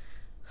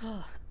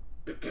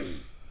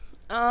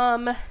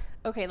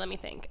 Okay, let me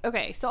think.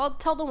 Okay, so I'll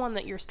tell the one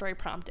that your story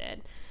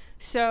prompted.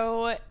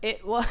 So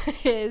it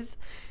was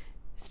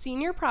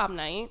senior prom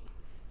night.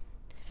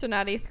 So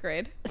not 8th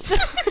grade. So,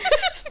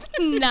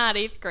 not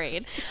 8th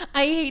grade.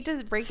 I hate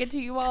to break it to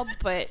you all,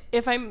 but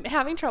if I'm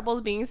having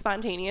troubles being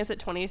spontaneous at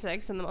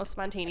 26 and the most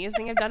spontaneous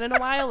thing I've done in a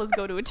while is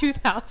go to a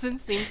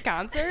 2000s themed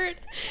concert,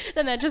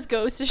 then that just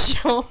goes to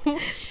show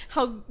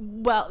how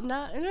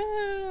not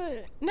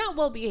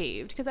well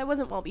behaved, because I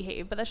wasn't well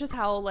behaved, but that's just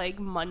how like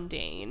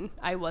mundane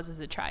I was as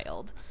a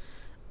child.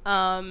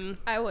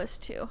 I was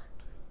too.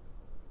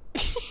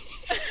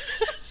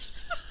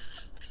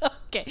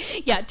 Okay,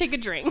 yeah, take a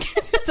drink.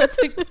 That's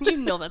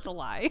that's a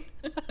lie.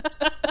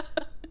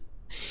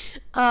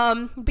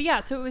 But yeah,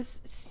 so it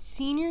was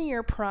senior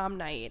year prom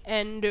night,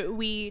 and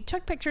we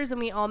took pictures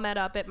and we all met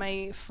up at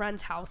my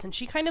friend's house, and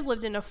she kind of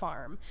lived in a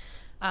farm.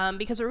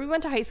 Because where we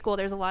went to high school,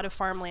 there's a lot of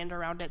farmland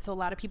around it, so a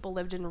lot of people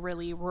lived in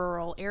really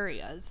rural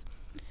areas.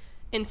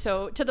 And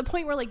so to the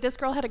point where like this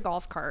girl had a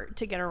golf cart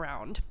to get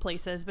around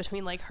places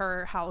between like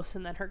her house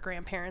and then her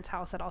grandparents'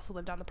 house that also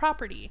lived on the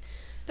property.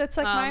 That's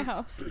like my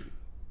house.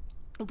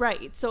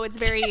 Right. So it's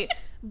very,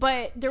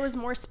 but there was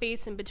more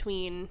space in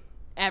between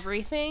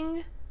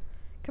everything.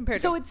 Compared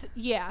So to it's,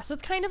 so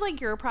it's kind of like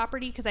your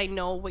property, because I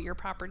know what your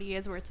property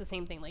is, where it's the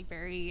same thing, like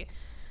very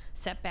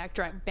setback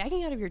drive.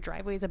 Backing out of your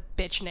driveway is a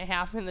bitch and a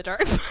half in the dark,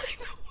 by the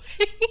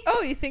way.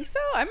 Oh, you think so?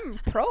 I'm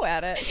pro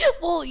at it.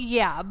 Well,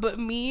 yeah, but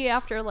me,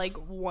 after like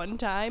one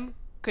time,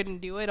 couldn't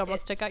do it,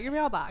 almost took out your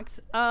mailbox.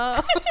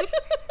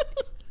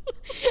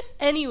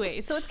 Anyway,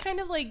 so it's kind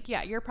of like,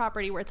 your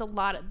property, where it's a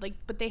lot of, like,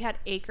 but they had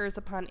acres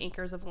upon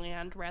acres of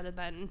land rather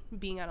than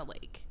being on a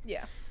lake.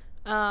 Yeah.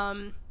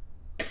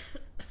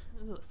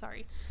 Ooh,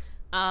 sorry.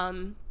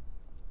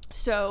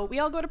 So we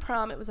all go to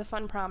prom. It was a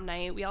fun prom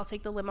night. We all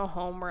take the limo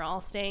home. We're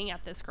all staying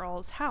at this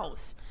girl's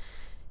house.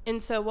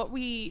 And so what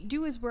we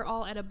do is we're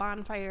all at a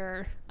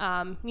bonfire,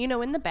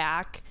 in the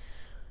back.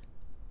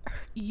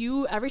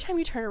 Every time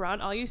you turn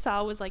around, all you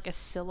saw was like a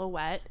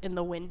silhouette in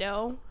the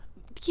window.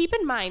 Keep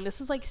in mind, this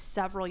was like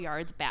several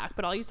yards back,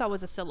 but all you saw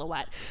was a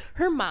silhouette.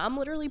 Her mom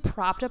literally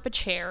propped up a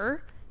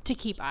chair to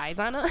keep eyes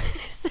on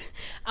us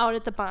out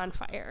at the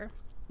bonfire.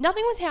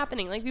 Nothing was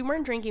happening. Like, we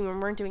weren't drinking, we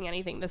weren't doing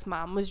anything. This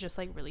mom was just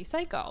like really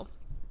psycho.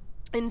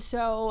 And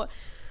so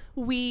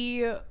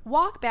we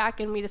walk back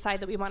and we decide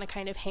that we want to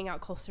kind of hang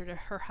out closer to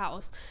her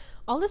house.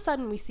 All of a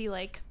sudden, we see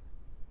like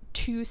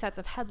 2 sets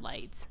of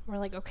headlights. We're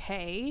like,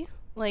 okay.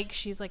 Like,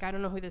 she's like, I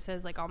don't know who this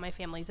is. Like, all my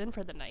family's in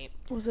for the night.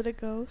 Was it a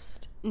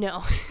ghost?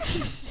 No.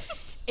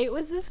 It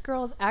was this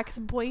girl's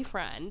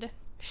ex-boyfriend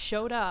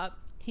showed up.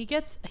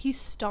 He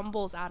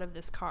stumbles out of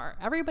this car.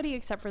 Everybody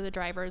except for the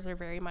drivers are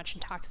very much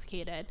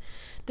intoxicated.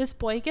 This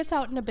boy gets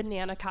out in a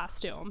banana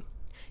costume.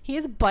 He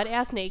is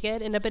butt-ass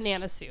naked in a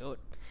banana suit.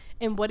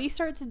 And what he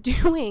starts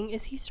doing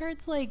is he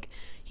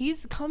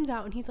comes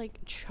out and he's like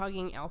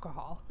chugging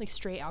alcohol, like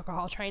straight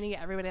alcohol, trying to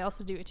get everybody else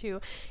to do it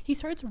too. He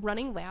starts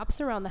running laps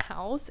around the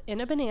house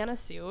in a banana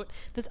suit.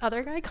 This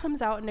other guy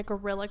comes out in a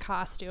gorilla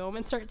costume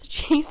and starts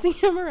chasing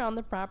him around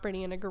the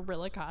property in a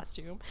gorilla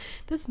costume.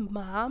 This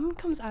mom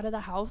comes out of the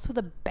house with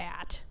a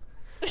bat.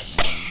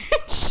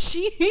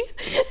 She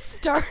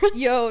starts...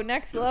 Yo,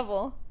 next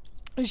level.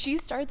 She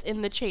starts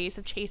in the chase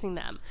of chasing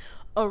them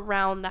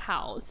around the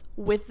house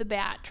with the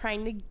bat,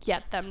 trying to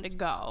get them to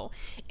go.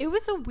 It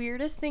was the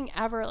weirdest thing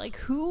ever. Like,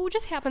 who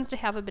just happens to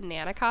have a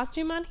banana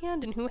costume on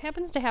hand and who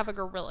happens to have a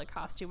gorilla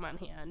costume on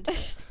hand?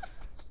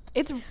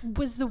 It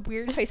was the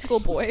weirdest. High school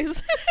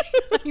boys.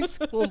 High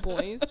school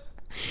boys.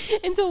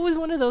 And so it was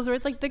one of those where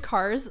it's like the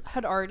cars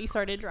had already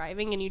started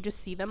driving and you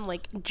just see them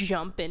like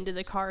jump into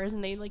the cars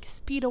and they like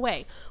speed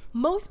away.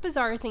 Most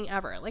bizarre thing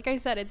ever. Like I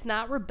said, it's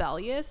not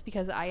rebellious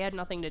because I had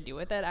nothing to do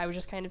with it. I was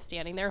just kind of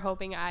standing there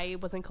hoping I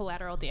wasn't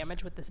collateral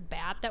damage with this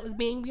bat that was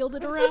being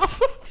wielded around.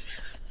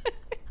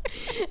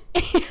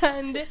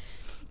 And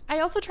I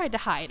also tried to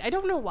hide. I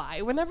don't know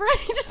why. Whenever I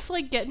just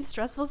like get in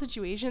stressful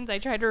situations, I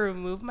try to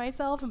remove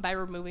myself, and by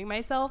removing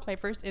myself, my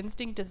first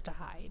instinct is to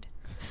hide.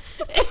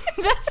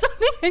 That's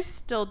something I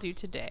still do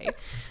today.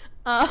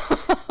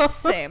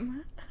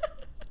 Same.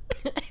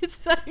 I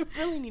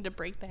really need to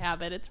break the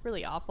habit. It's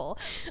really awful.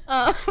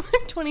 I'm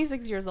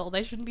 26 years old.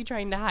 I shouldn't be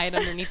trying to hide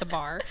underneath a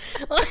bar.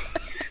 Or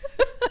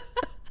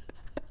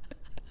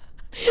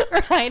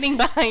hiding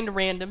behind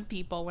random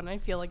people when I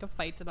feel like a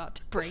fight's about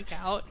to break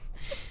out.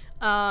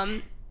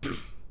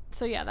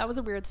 So yeah, that was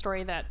a weird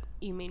story that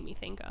you made me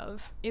think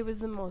of. It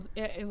was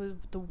it was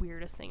the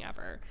weirdest thing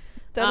ever.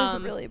 That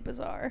is really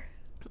bizarre.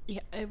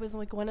 Yeah, it was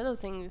like one of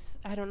those things,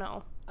 I don't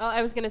know.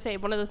 I was going to say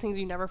one of those things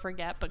you never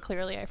forget, but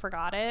clearly I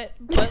forgot it.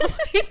 But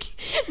like,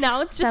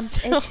 now it's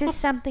just it's just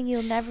something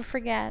you'll never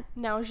forget.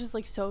 Now it's just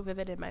like so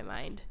vivid in my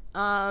mind.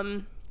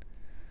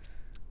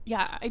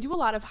 Yeah, I do a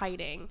lot of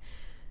hiding.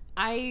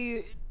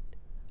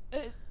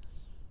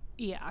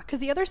 Yeah, because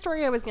the other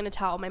story I was going to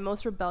tell, my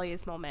most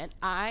rebellious moment,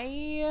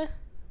 I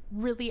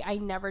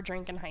never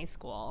drank in high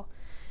school.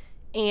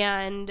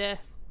 And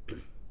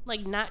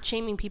like, not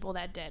shaming people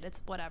that did.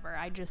 It's whatever.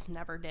 I just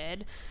never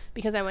did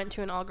because I went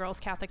to an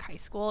all-girls Catholic high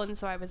school, and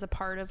so I was a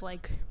part of,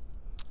 like,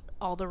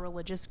 all the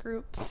religious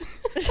groups.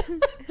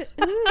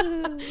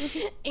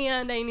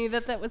 And I knew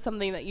that was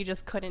something that you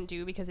just couldn't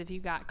do because if you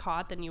got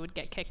caught, then you would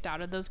get kicked out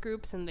of those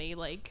groups, and they,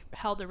 like,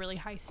 held a really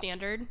high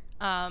standard.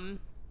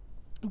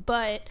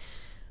 But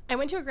I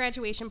went to a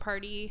graduation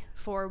party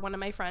for one of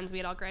my friends. We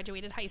had all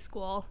graduated high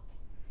school,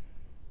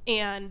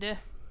 and...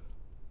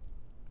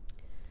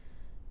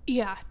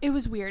 yeah, it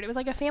was weird. It was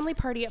like a family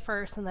party at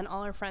first, and then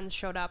all our friends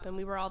showed up, and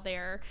we were all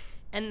there.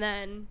 And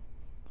then,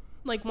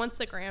 like, once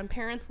the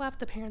grandparents left,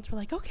 the parents were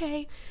like,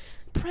 okay,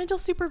 parental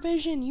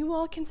supervision, you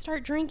all can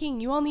start drinking.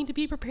 You all need to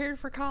be prepared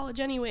for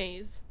college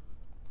anyways.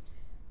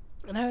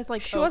 And I was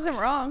like, she wasn't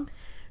wrong.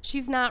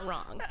 She's not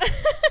wrong.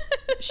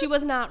 She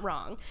was not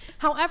wrong.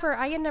 However,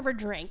 I had never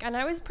drank, and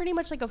I was pretty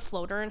much like a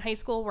floater in high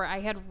school where I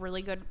had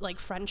really good, like,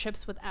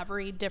 friendships with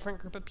every different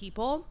group of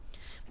people.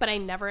 But I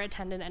never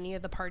attended any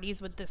of the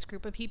parties with this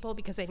group of people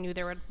because I knew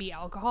there would be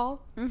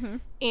alcohol. Mm-hmm.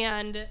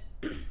 And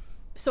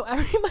so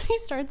everybody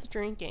starts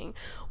drinking.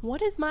 What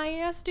does my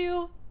ass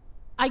do?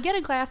 I get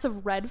a glass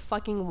of red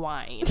fucking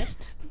wine.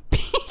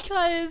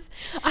 Because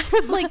I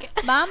was like...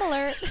 Mom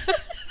alert.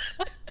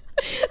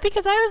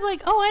 Because I was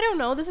like, oh, I don't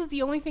know. This is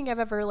the only thing I've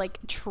ever, like,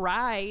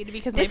 tried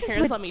because my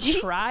parents let me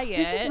try it.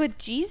 This is what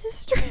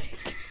Jesus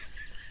drank.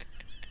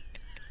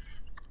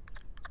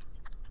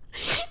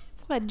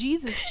 It's my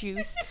Jesus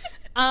juice.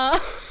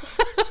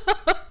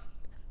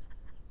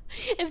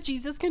 If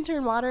Jesus can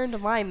turn water into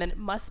wine, then it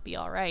must be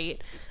all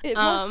right. It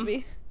must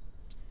be.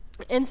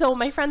 And so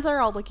my friends are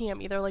all looking at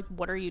me. They're like,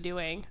 what are you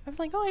doing? I was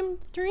like, oh, I'm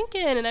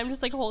drinking. And I'm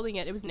just, like, holding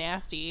it. It was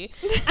nasty.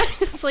 I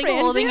was, like,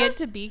 holding it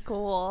to be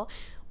cool.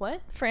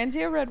 What?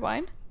 Franzia red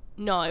wine?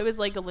 No, it was,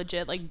 like, a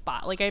legit, like,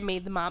 like, I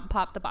made the mom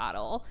pop the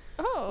bottle.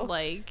 Oh.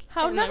 Like.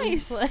 How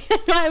nice.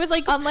 I was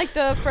like. Unlike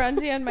the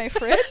Franzia in my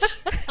fridge?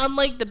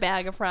 Unlike the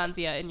bag of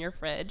Franzia in your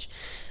fridge.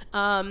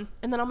 And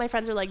then all my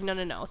friends are like,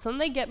 no. So then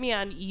they get me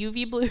on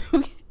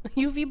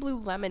UV Blue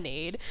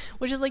lemonade,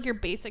 which is like your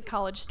basic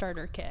college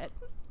starter kit.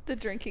 The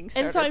drinking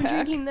starter And so I'm pack.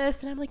 drinking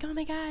this, and I'm like, oh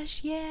my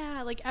gosh,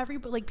 yeah.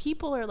 Like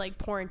people are like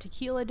pouring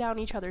tequila down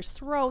each other's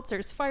throats.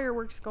 There's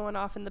fireworks going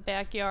off in the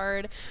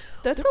backyard.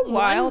 That's a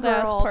wild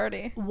ass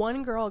party.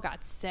 One girl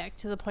got sick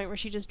to the point where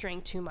she just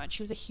drank too much.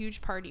 She was a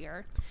huge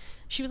partier.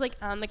 She was like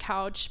on the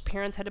couch.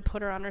 Parents had to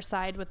put her on her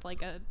side with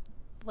like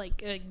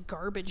a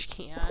garbage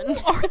can. Who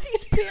are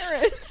these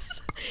parents?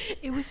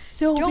 It was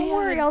so Don't bad.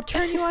 worry, I'll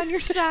turn you on your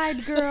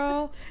side,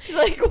 girl.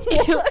 Like,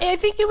 what? I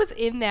think it was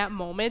in that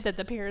moment that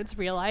the parents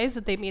realized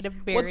that they made a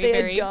What very, they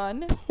had very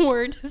done?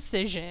 poor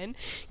decision,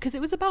 because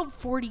it was about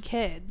 40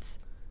 kids.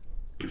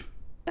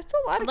 That's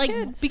a lot of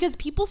kids. Because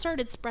people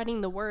started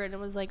spreading the word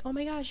and was like, oh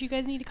my gosh, you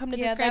guys need to come to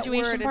this that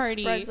graduation word,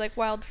 party. It spreads like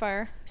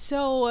wildfire.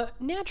 So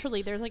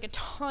naturally, there's like a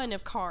ton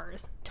of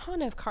cars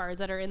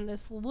that are in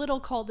this little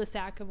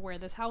cul-de-sac of where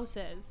this house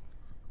is.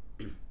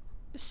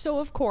 So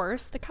of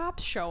course the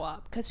cops show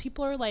up because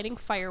people are lighting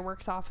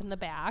fireworks off in the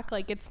back.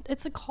 Like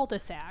it's a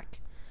cul-de-sac.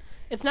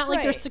 It's not like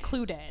they're Right.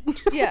 secluded.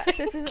 Yeah,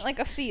 this isn't like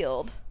a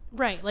field.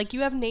 Right, like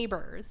you have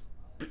neighbors.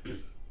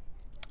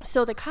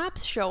 So the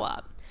cops show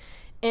up.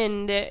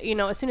 And,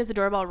 as soon as the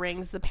doorbell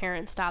rings, the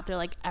parents stop. They're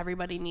like,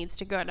 everybody needs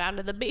to go down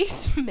to the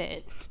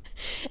basement.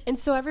 And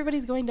so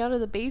everybody's going down to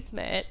the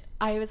basement.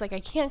 I was like, I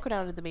can't go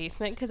down to the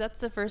basement because that's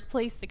the first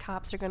place the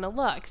cops are going to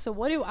look. So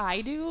what do?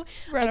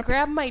 Run I up-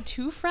 grab my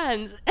two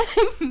friends and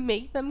I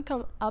make them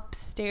come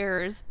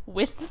upstairs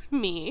with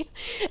me.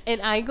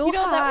 And I go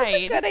That was a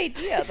hide. good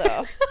idea,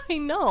 though. I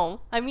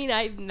know. I mean,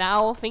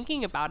 now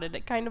thinking about it,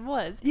 it kind of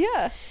was.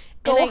 Yeah. And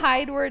Go I-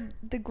 hide where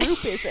the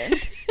group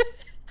isn't.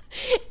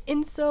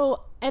 And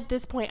so at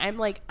this point,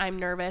 I'm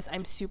nervous.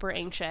 I'm super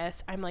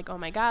anxious. I'm like, oh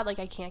my God, like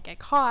I can't get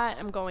caught.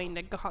 I'm going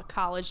to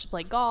college to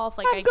play golf.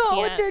 Like I'm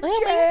going to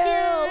Oh my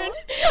jail.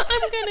 God.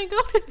 I'm going to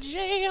go to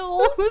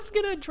jail. Who's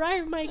going to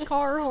drive my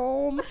car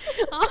home?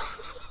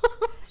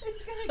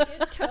 It's gonna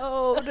get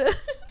towed.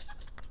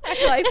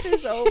 My life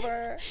is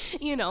over.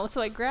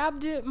 So I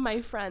grabbed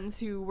my friends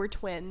who were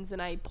twins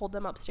and I pulled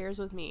them upstairs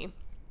with me.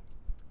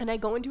 And I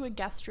go into a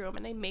guest room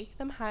and I make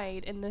them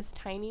hide in this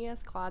tiny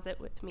ass closet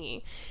with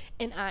me.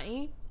 And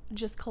I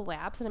just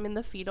collapse and I'm in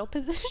the fetal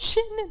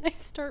position and I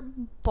start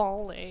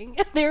bawling.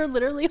 And they're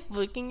literally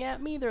looking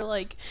at me. They're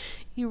like,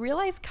 you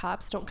realize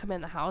cops don't come in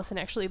the house and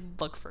actually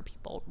look for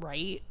people,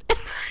 right? And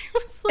I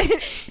was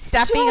like,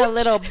 Stop being a "Don't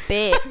little I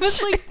was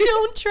bitch. like,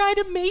 don't try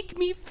to make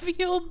me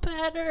feel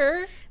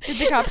better. Did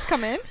the cops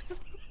come in?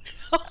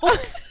 No.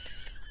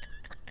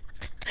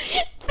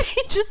 They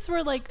just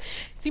were like,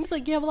 seems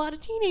like you have a lot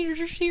of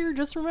teenagers here.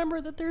 Just remember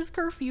that there's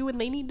curfew and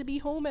they need to be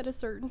home at a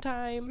certain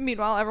time.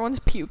 Meanwhile, everyone's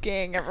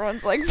puking.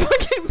 Everyone's like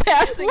fucking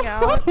passing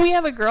out. We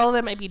have a girl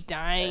that might be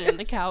dying on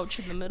the couch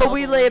in the middle. But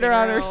we of the laid her living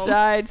on her room.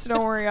 side, so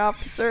don't worry,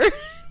 officer.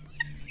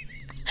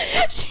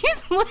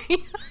 She's like,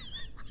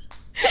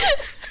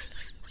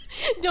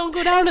 don't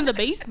go down in the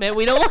basement.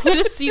 We don't want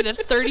you to see the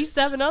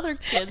 37 other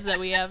kids that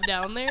we have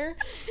down there.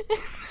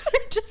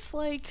 They're just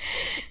like,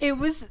 it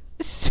was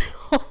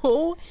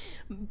so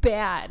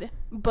bad.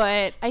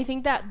 But I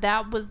think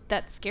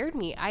that scared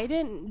me. I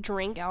didn't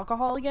drink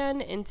alcohol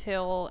again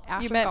until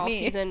after met golf me.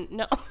 season.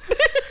 No.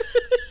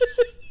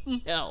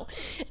 No.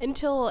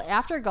 Until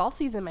after golf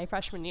season my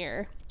freshman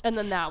year. And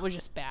then that was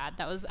just bad.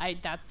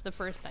 That's the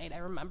first night I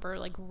remember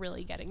like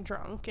really getting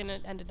drunk, and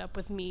it ended up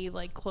with me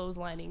like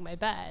clotheslining my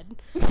bed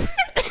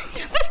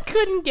because I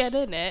couldn't get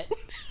in it.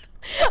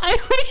 I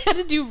only had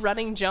to do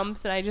running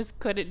jumps and I just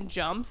couldn't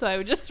jump, so I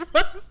would just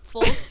run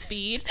full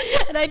speed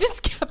and I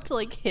just kept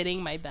like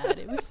hitting my bed.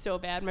 It was so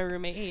bad. My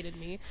roommate hated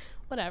me.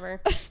 Whatever.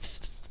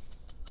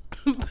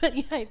 But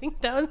yeah, I think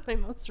that was my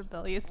most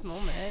rebellious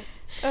moment.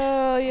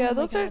 Oh yeah, Oh my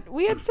those are. God.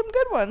 We had some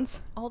good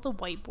ones. All the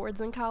whiteboards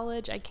in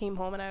college, I came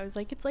home and I was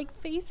like, it's like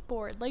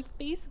Faceboard, like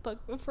Facebook,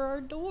 but for our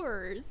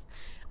doors.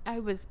 I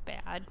was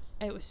bad.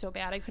 It was so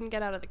bad. I couldn't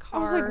get out of the car.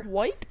 I was like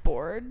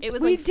whiteboards. It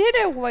was we like- did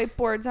have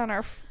whiteboards on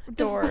our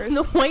doors.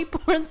 The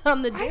whiteboards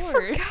on the doors. I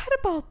forgot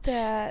about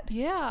that.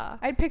 Yeah.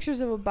 I had pictures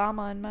of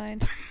Obama in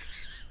mind.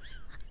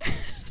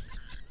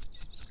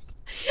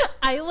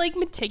 I like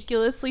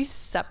meticulously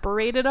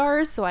separated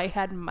ours, so I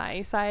had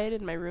my side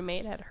and my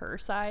roommate had her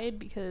side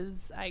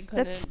because I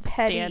couldn't That's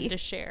petty. stand to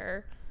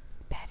share.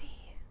 Betty.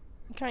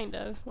 Kind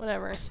of.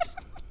 Whatever.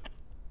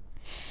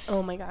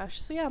 Oh my gosh.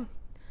 So yeah.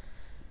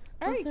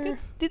 All right, Those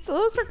good. are-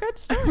 Those are good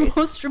stories.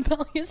 Most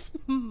rebellious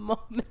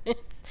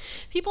moments.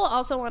 People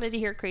also wanted to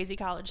hear crazy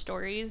college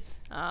stories.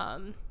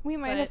 We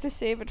might but- have to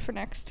save it for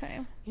next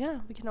time Yeah,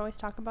 we can always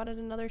talk about it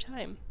another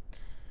time.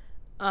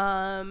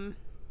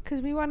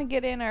 because we want to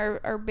get in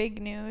our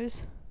big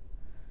news.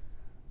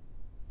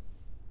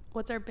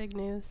 What's our big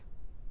news?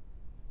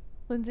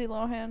 Lindsay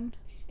Lohan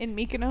in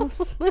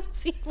Mykonos.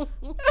 Lindsay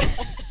Lohan.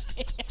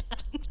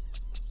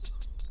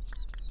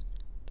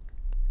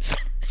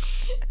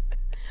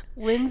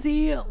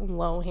 Lindsay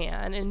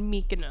Lohan in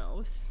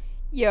Mykonos.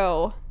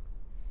 Yo,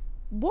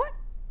 what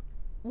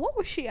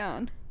was she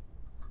on?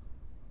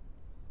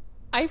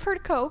 I've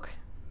heard coke.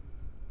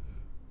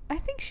 I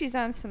think she's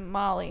on some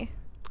Molly.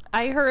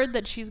 I heard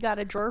that she's got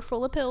a drawer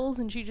full of pills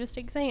and she just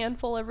takes a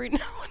handful every now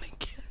and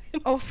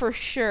again. Oh, for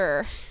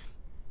sure.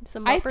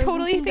 Some I uppers and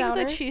totally some think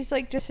that downers. she's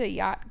like just a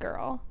yacht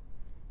girl.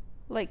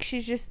 Like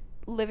she's just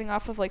living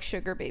off of like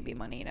sugar baby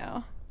money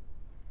now.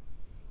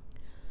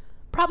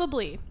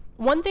 Probably.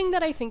 One thing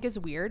that I think is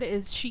weird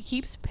is she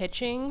keeps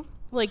pitching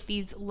like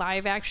these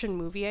live action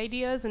movie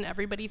ideas and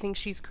everybody thinks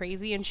she's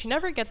crazy and she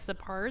never gets the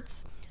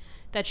parts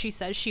that she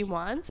says she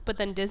wants, but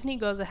then Disney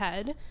goes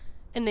ahead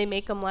and they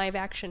make them live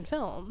action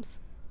films.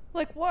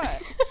 Like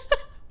what?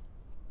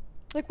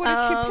 Like what did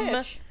she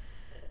pitch?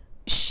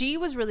 She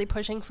was really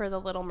pushing for The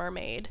Little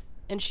Mermaid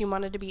and she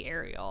wanted to be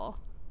Ariel.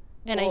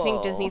 And I think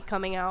Whoa. Disney's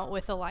coming out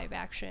with a live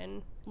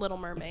action Little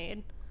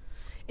Mermaid.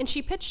 And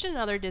she pitched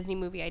another Disney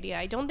movie idea.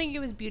 I don't think it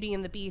was Beauty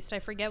and the Beast. I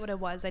forget what it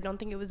was. I don't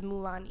think it was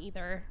Mulan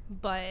either.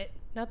 But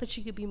not that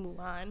she could be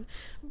Mulan.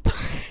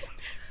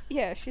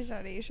 Yeah, she's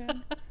not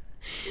Asian.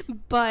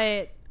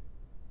 But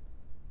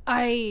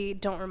I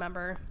don't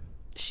remember.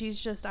 She's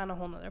just on a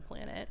whole nother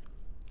planet.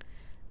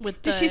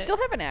 With Does she still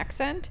have an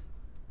accent?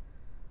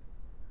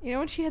 You know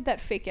when she had that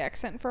fake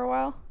accent for a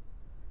while?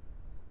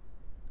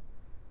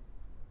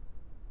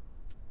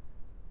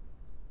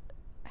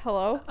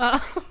 Hello?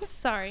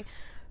 Sorry.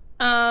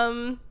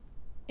 And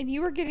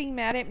you were getting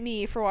mad at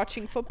me for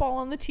watching football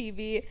on the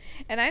TV,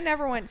 and I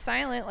never went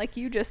silent like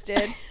you just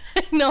did.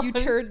 I know. You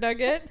turd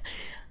nugget.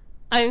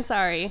 I'm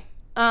sorry.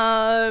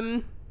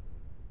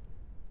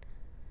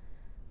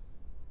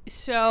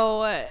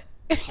 So,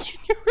 can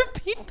you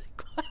repeat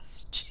the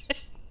question?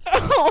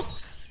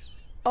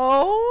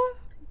 Oh.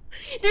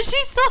 Does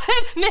she still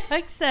have an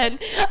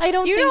accent? I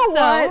don't You think know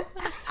so. what?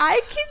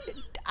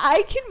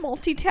 I can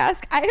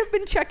multitask. I have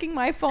been checking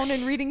my phone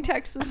and reading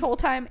text this whole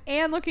time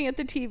and looking at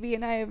the TV,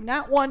 and I have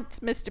not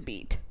once missed a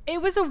beat.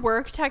 It was a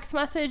work text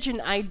message,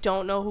 and I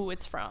don't know who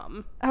it's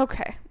from.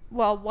 Okay.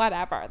 Well,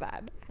 whatever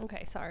then.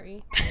 Okay,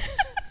 sorry.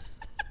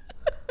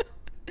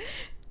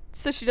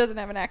 So she doesn't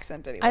have an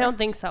accent anymore. I don't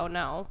think so,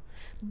 no.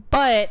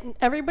 But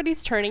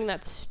everybody's turning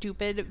that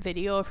stupid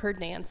video of her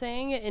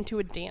dancing into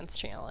a dance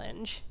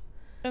challenge.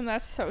 And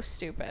that's so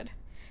stupid.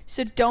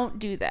 So don't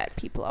do that,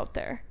 people out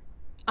there.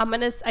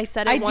 I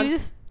said it I do once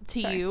this-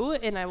 to sorry. you,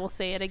 and I will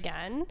say it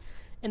again.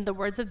 In the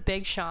words of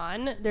Big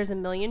Sean, there's a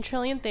million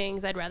trillion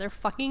things I'd rather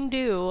fucking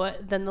do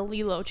than the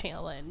Lilo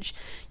challenge.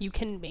 You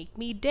can make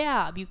me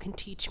dab. You can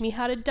teach me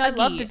how to Dougie. I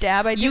love to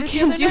dab. I did You it the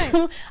can other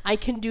night. I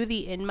can do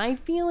the In My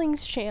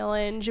Feelings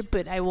challenge,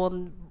 but I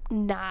will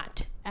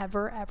not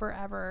ever, ever,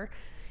 ever,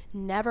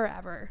 never,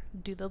 ever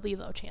do the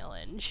Lilo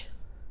challenge.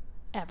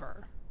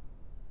 Ever.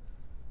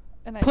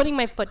 And Putting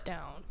my foot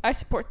down. I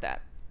support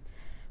that.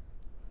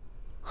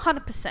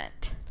 100%.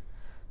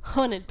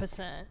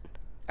 100%.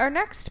 Our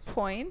next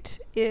point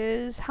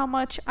is how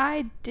much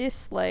I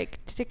dislike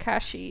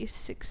Tekashi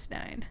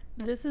 69.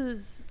 This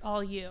is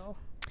all you.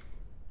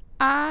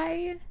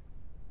 I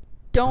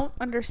don't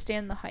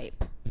understand the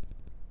hype.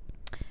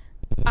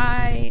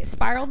 I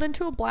spiraled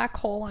into a black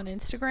hole on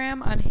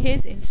Instagram, on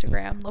his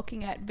Instagram,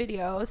 looking at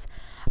videos.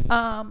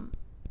 I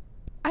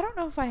don't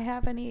know if I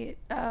have any,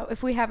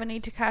 if we have any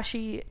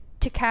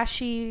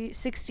Tekashi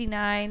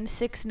 69,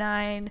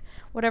 69,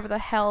 whatever the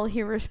hell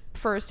he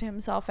refers to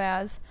himself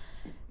as,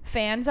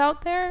 fans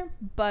out there,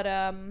 but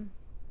I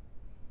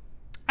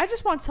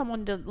just want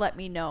someone to let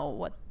me know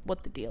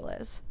what the deal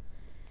is.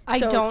 I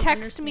So don't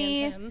text understand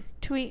me, him.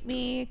 tweet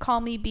me, call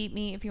me, beat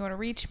me if you want to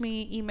reach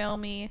me, email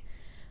me.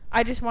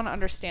 I just want to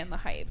understand the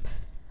hype.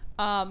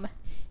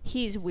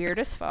 He's weird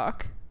as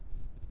fuck.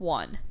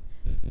 1.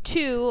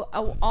 2,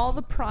 all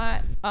the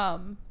prime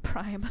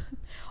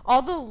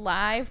all the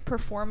live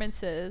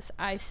performances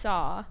I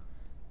saw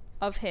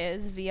of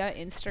his via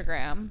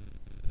Instagram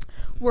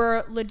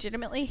were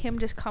legitimately him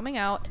just coming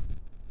out,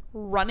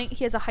 running.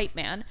 He has a hype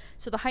man,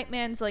 so the hype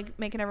man's like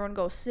making everyone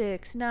go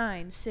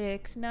 6ix9ine,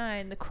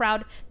 6ix9ine. The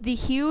crowd, the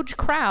huge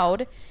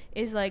crowd,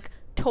 is like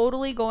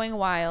totally going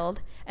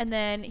wild. And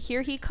then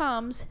here he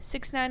comes.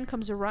 6ix9ine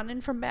comes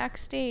running from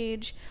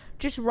backstage,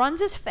 just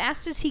runs as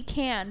fast as he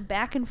can,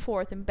 back and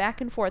forth,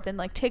 and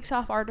like takes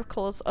off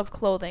articles of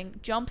clothing,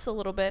 jumps a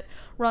little bit,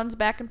 runs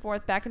back and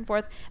forth,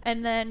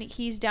 and then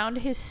he's down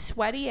to his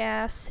sweaty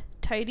ass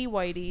tighty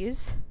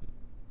whities,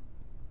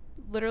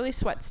 literally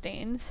sweat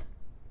stains,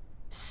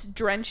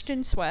 drenched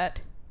in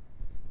sweat,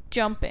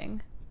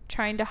 jumping,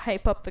 trying to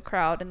hype up the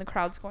crowd, and the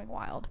crowd's going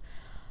wild.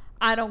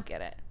 I don't get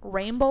it.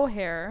 Rainbow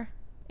hair,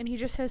 and he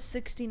just has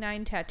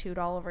 69 tattooed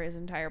all over his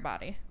entire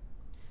body.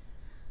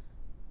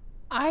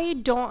 I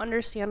don't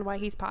understand why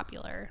he's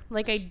popular.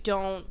 Like, I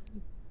don't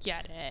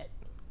get it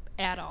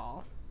at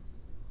all.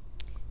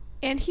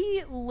 And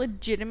he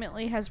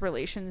legitimately has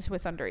relations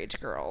with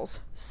underage girls.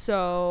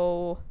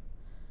 So,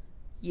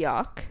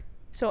 yuck.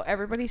 So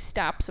everybody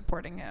stop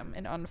supporting him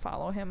and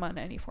unfollow him on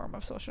any form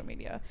of social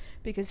media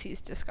because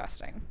he's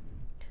disgusting.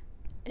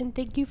 And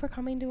thank you for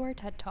coming to our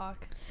TED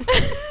Talk.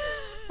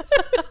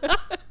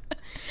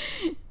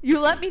 You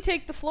let me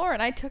take the floor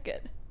and I took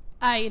it.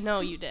 I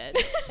know you did.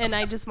 And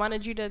I just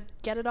wanted you to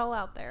get it all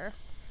out there.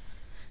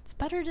 It's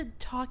better to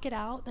talk it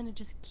out than to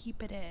just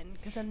keep it in,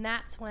 because then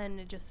that's when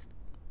it just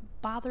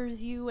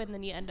bothers you, and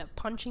then you end up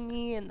punching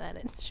me, and then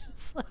it's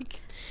just like,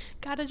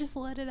 gotta just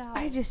let it out.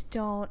 I just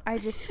don't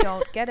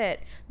get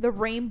it. The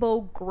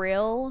rainbow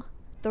grill,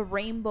 the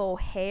rainbow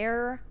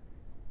hair.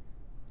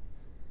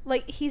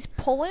 Like, he's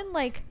pulling,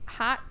 like,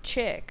 hot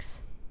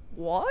chicks.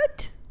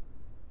 What?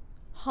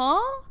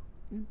 Huh?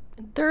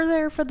 They're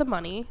there for the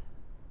money.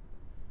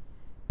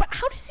 But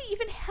how does he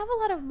even have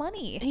a lot of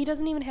money? He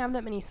doesn't even have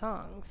that many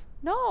songs.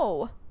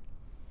 No.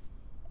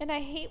 And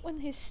I hate when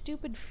his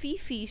stupid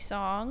Fifi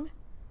song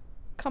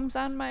comes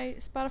on my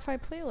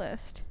Spotify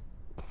playlist.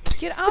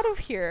 Get out of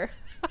here.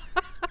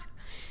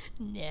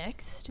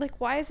 Next. Like,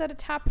 why is that a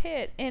top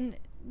hit? And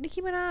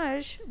Nicki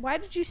Minaj, why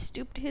did you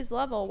stoop to his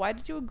level? Why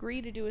did you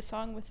agree to do a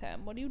song with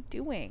him? What are you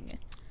doing?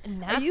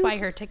 And that's why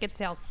her ticket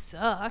sales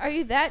suck. Are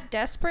you that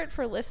desperate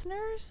for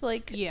listeners?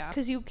 Like, Yeah.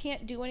 because you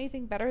can't do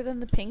anything better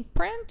than the Pink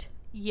print?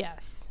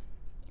 Yes.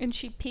 And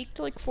she peaked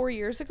like 4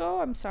 years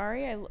ago. I'm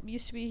sorry. I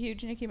used to be a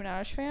huge Nicki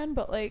Minaj fan,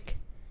 but like,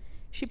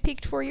 she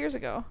peaked 4 years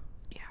ago.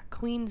 Yeah,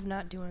 Queen's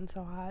not doing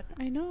so hot.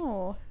 I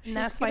know. And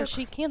that's why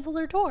she canceled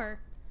her tour.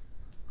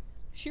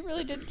 She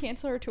really did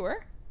cancel her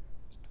tour?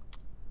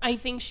 I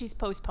think she's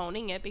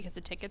postponing it because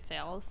of ticket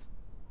sales.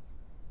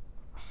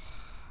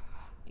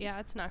 Yeah,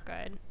 it's not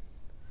good.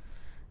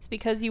 It's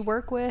because you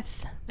work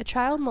with a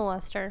child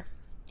molester.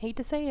 Hate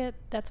to say it.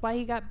 That's why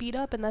he got beat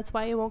up, and that's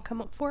why he won't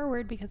come up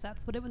forward, because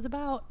that's what it was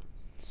about.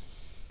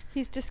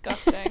 He's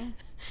disgusting.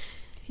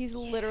 He's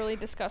literally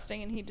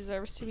disgusting, and he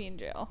deserves to be in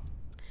jail.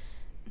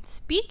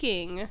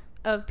 Speaking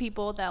of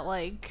people that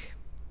like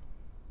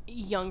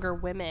younger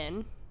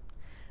women,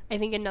 I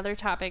think another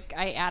topic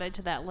I added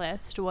to that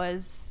list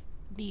was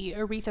the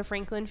Aretha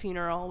Franklin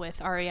funeral with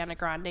Ariana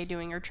Grande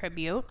doing her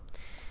tribute.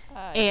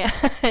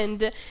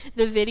 And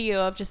the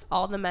video of just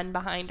all the men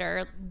behind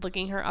her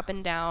looking her up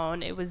and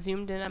down. It was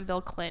zoomed in on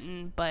Bill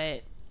Clinton,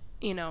 but,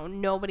 you know,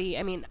 nobody,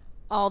 I mean,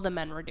 all the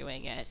men were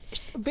doing it.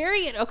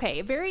 Very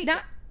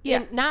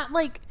not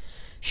like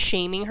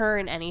shaming her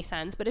in any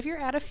sense, but if you're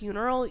at a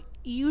funeral,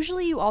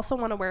 usually you also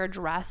want to wear a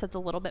dress that's a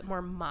little bit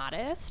more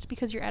modest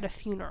because you're at a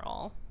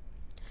funeral.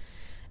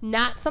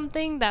 Not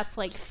something that's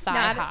like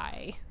thigh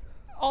high.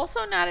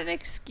 Also not an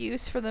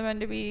excuse for the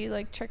men to be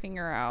like checking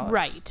her out.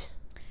 Right.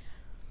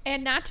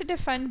 And not to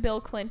defend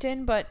Bill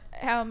Clinton, but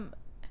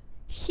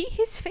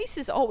his face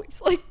is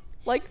always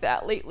like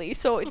that lately.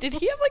 So did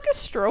he have like a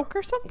stroke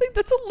or something?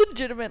 That's a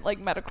legitimate like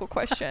medical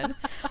question.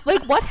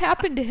 Like, what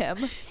happened to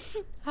him?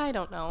 I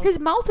don't know. His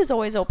mouth is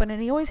always open and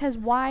he always has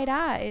wide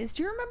eyes.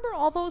 Do you remember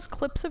all those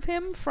clips of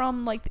him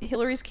from like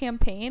Hillary's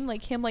campaign?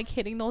 Like him like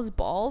hitting those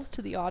balls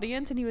to the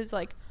audience, and he was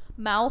like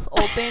mouth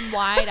open,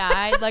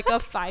 wide-eyed, like a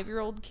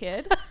 5-year-old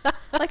kid.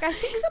 Like, I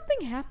think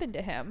something happened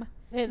to him.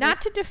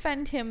 Not to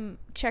defend him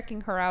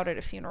checking her out at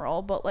a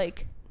funeral, but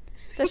like,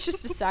 that's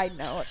just a side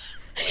note.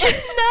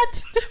 Not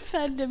to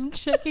defend him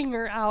checking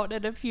her out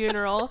at a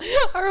funeral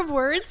are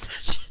words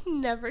that should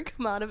never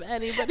come out of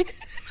anybody's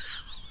mouth.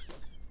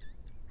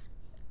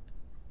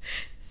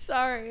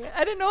 Sorry,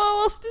 I didn't know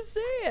how else to say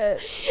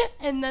it.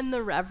 And then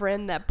the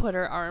reverend that put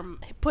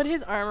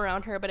his arm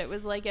around her, but it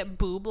was like at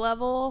boob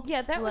level.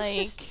 Yeah, that like,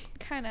 was just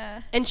kind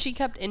of. And she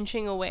kept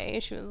inching away.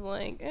 She was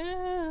like,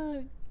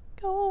 "Go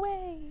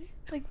away."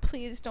 Like,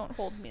 please don't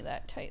hold me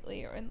that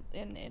tightly or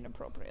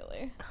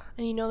inappropriately.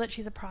 And you know that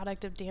she's a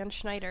product of Dan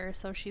Schneider,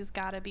 so she's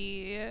got to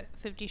be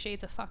 50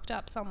 Shades of fucked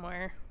up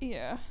somewhere.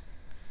 Yeah.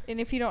 And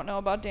if you don't know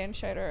about Dan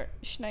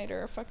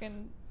Schneider,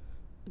 fucking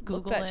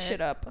Google look that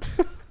shit up.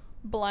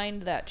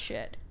 Blind that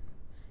shit.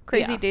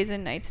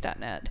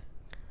 CrazyDaysAndNights.net.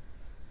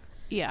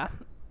 Yeah.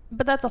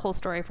 But that's a whole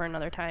story for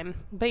another time.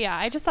 But yeah,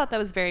 I just thought that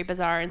was very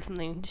bizarre and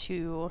something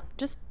to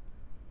just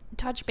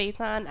touch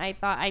base on. I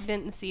thought I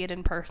didn't see it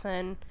in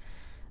person.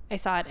 I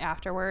saw it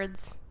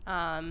afterwards.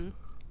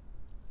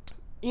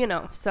 You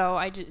know,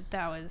 so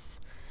that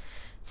was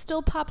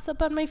still pops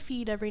up on my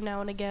feed every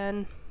now and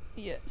again.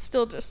 Yeah,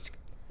 still just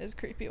as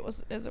creepy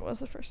as it was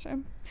the first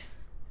time.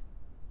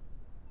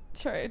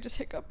 Sorry, I just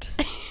hiccuped.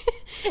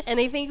 And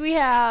I think we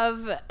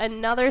have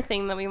another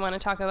thing that we want to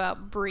talk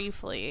about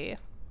briefly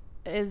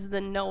is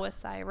the Noah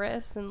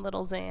Cyrus and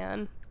Lil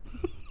Xan.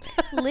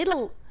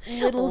 Lil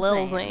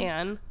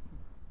Xan.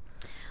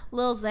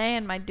 Lil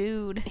Xan, my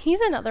dude.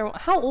 He's another one.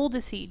 How old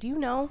is he? Do you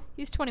know?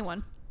 He's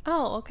 21.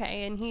 Oh,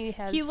 okay. And he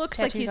looks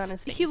tattoos on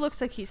his face. He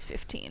looks like he's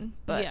 15,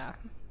 but yeah.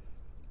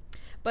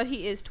 But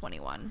he is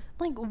 21.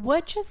 Like,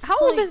 what just... How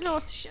old is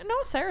Noah?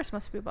 Noah Cyrus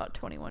must be about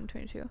 21,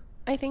 22.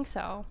 I think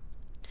so.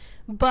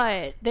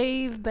 But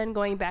they've been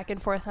going back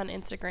and forth on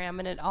Instagram,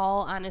 and it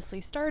all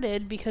honestly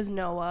started because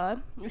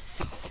Noah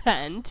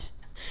sent...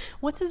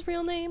 What's his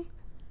real name?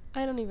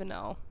 I don't even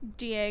know.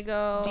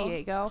 Diego.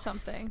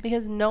 Something.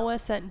 Because Noah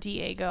sent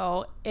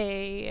Diego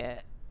a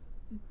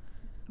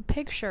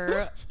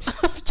picture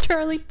of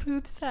Charlie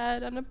Puth's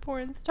head on a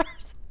porn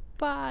star's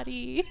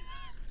body.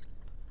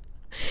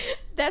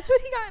 That's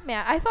what he got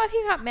mad. I thought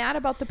he got mad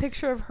about the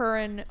picture of her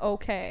and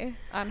OK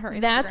on her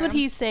Instagram. That's what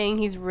he's saying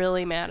he's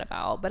really mad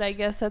about. But I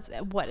guess that's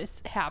what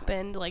has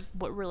happened. Like,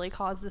 what really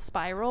caused the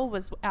spiral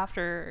was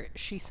after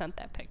she sent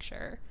that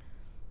picture.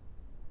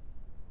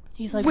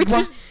 He's like, which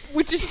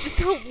is just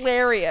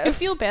hilarious. I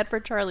feel bad for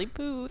Charlie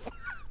Puth.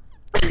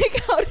 Like,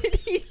 how did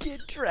he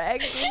get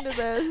dragged into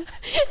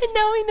this? And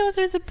now he knows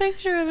there's a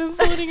picture of him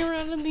floating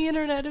around on the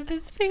internet of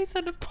his face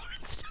on a porn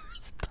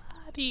star's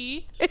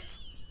body. It's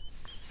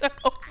so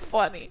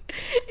funny.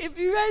 If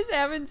you guys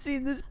haven't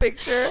seen this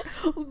picture,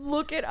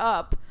 look it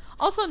up.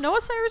 Also, Noah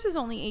Cyrus is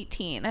only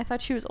 18. I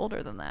thought she was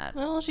older than that.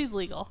 Well, she's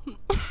legal.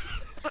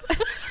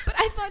 But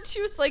I thought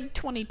she was like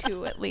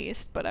 22 at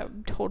least, but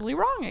I'm totally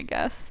wrong, I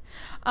guess.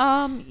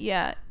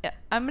 Yeah,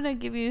 I'm gonna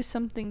give you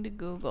something to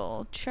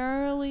Google.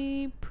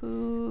 Charlie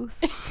Puth.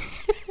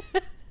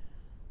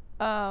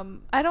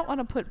 I don't want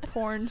to put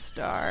porn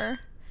star.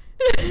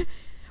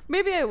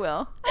 Maybe I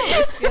will. I'll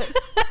risk it.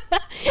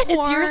 It's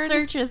your Porn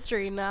search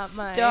history, not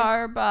mine.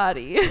 Star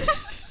body.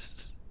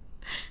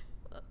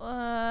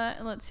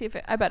 And let's see if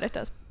I bet it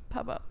does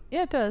pop up.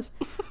 Yeah, it does.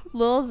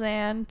 Lil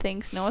Xan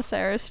thinks Noah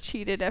Cyrus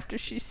cheated after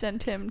she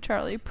sent him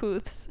Charlie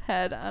Puth's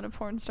head on a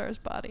porn star's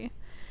body.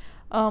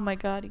 Oh my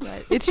god, you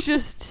guys. It's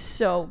just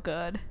so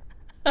good.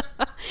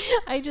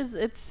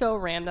 It's so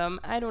random.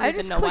 I don't I even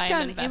just know why clicked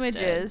I'm on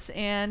invested. images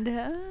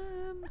and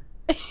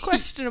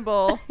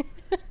questionable.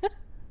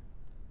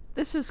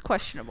 This was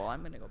questionable.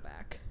 I'm gonna go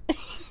back.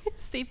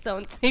 Safe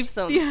zone, safe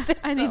zone. Yeah, safe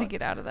I need to zone.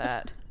 get out of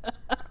that.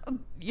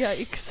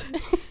 Yikes.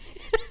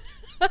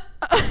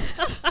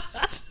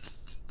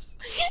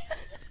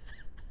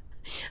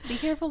 Be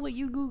careful what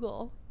you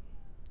Google.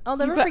 I'll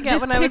never But forget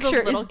this when I was a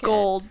picture little is kid.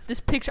 gold. This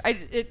picture, I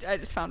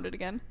just found it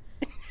again.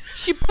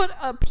 She put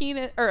a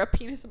penis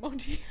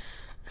emoji,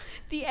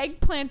 the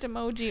eggplant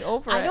emoji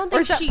over I it. don't Or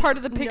think is that she part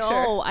of the picture?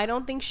 No, I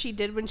don't think she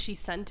did when she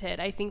sent it.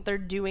 I think they're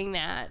doing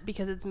that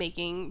because it's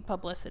making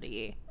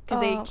publicity because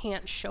they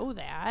can't show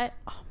that.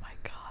 Oh my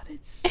god,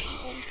 it's so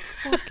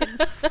fucking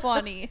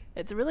funny.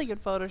 It's a really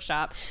good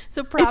Photoshop.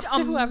 So props It's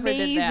to whoever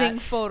did that. amazing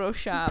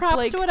Photoshop. Props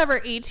like, to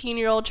whatever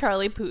 18-year-old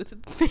Charlie Puth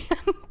fan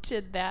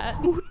did that.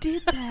 who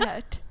did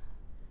that?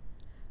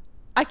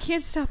 I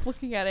can't stop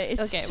looking at it.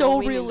 It's Okay, so well,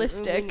 we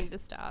realistic. need to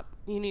stop.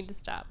 You need to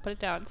stop. Put it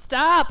down.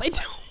 Stop! I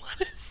don't want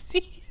to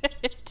see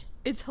it.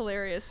 It's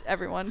hilarious,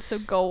 everyone. So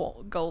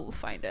go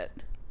find it.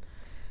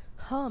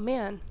 Oh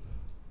man.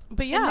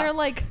 But And yeah. they're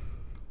like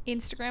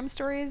Instagram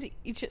stories.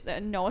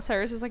 Noah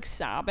Cyrus is like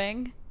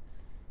sobbing,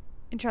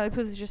 and Charlie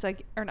Puth is just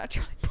like, or not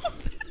Charlie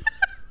Puth.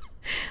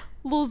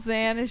 Lil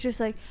Xan is just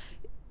like,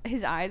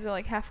 his eyes are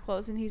like half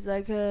closed, and he's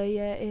like,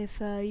 yeah, if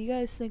you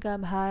guys think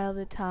I'm high all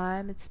the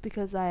time, it's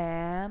because I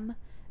am.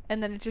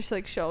 And then it just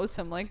like shows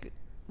him like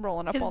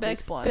rolling up his all these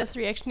best blunts.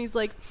 reaction, he's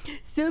like,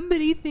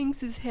 somebody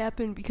thinks this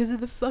happened because of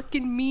the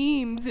fucking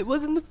memes. It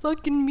wasn't the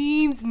fucking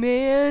memes,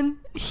 man.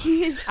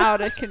 He is out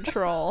of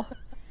control.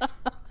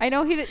 I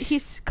know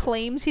he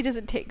claims he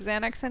doesn't take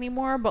Xanax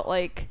anymore, but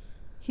like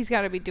he's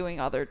got to be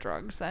doing other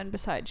drugs then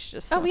besides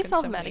just Oh, he's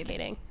smoking some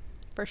self-medicating. weed.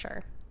 For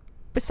sure.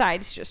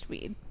 Besides just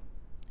weed.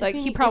 Like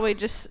he think probably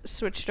just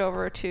switched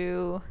over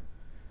to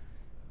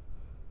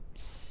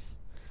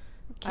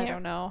I Can't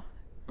don't know.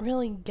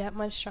 really get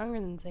much stronger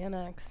than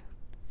Xanax.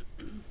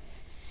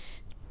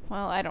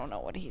 Well, I don't know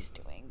what he's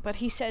doing, but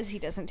he says he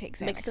doesn't take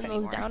Xanax Mixing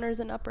anymore. those downers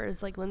and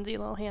uppers like Lindsay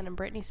Lohan and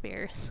Britney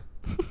Spears.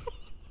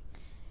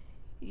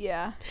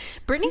 Yeah.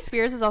 Britney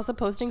Spears is also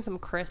posting some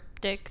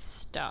cryptic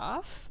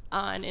stuff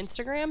on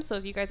Instagram, so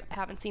if you guys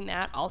haven't seen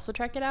that, also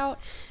check it out.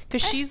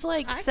 Because she's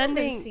like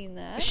sending. seen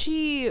that.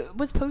 She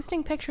was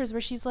posting pictures where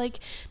she's like,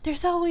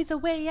 "There's always a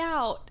way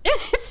out."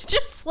 It's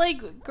just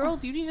like, girl,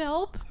 do you need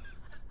help?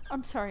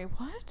 I'm sorry,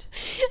 what?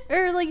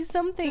 Or like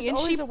something. There's and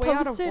always she a way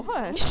out of posted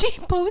what? she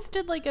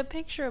posted like a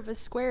picture of a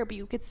square, but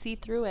you could see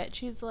through it.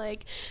 She's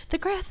like, the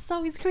grass is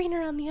always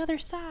greener on the other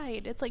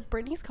side. It's like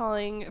Britney's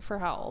calling for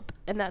help,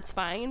 and that's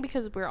fine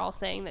because we're all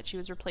saying that she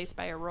was replaced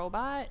by a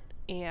robot.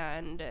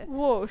 And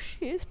Whoa,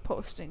 she is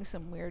posting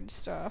some weird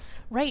stuff.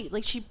 right,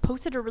 like she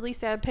posted a really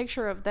sad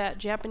picture of that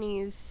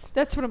Japanese.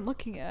 That's what I'm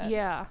looking at.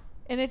 Yeah.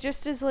 And it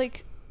just is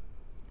like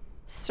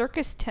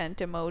circus tent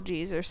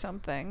emojis or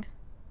something.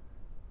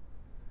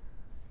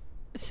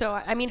 So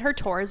I mean, her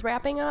tour is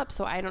wrapping up,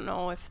 so I don't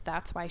know if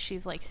that's why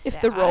she's like sad.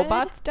 If the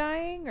robot's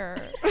dying or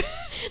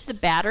the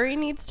battery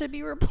needs to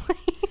be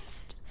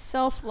replaced.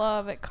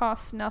 self-love, it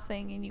costs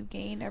nothing and you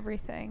gain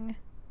everything.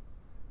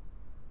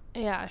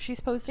 Yeah,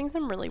 she's posting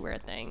some really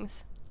weird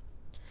things.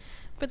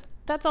 But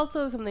that's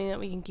also something that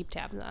we can keep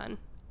tabs on.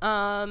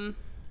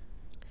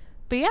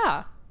 But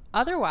yeah,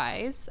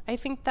 otherwise, I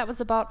think that was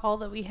about all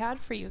that we had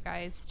for you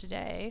guys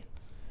today.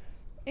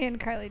 And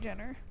Kylie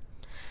Jenner.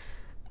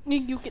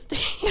 You can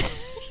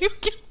you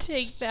can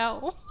take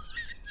that one.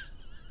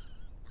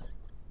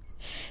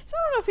 So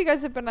I don't know if you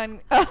guys have been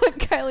on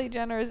Kylie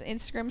Jenner's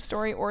Instagram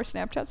story or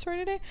Snapchat story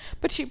today,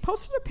 but she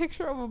posted a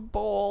picture of a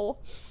bowl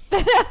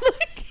that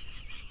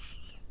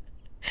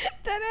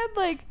had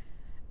like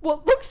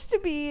what looks to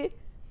be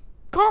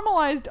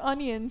caramelized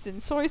onions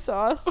and soy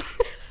sauce.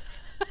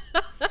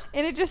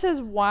 And it just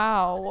says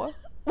wow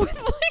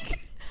with like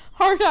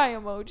heart eye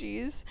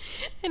emojis.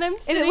 And I'm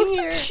And sitting it looks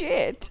here. like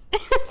shit.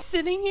 I'm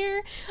sitting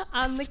here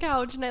on the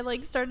couch and I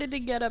like started to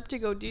get up to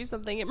go do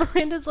something and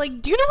Miranda's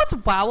like, "Do you know what's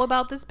wow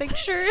about this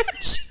picture?"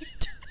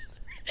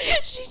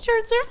 She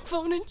turns her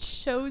phone and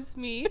shows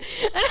me. And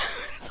I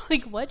was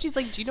like, "What?" She's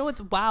like, "Do you know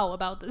what's wow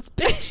about this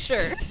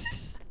picture?"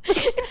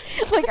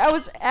 It's like I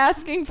was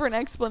asking for an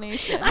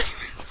explanation. I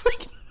was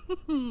like,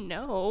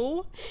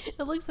 "No.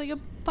 It looks like a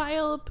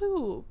pile of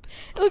poop."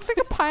 It looks like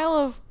a pile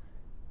of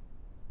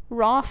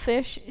raw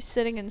fish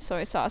sitting in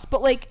soy sauce,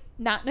 but like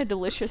not in a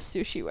delicious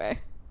sushi way.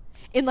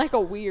 In like a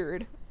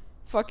weird,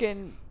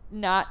 fucking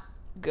not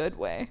good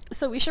way.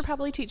 So we should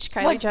probably teach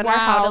Kylie Like, Jenner wow,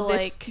 how to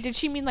this, like. did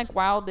she mean like,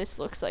 wow, this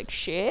looks like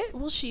shit?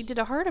 Well, she did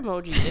a heart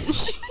emoji, didn't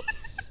she?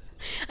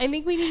 I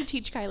think we need to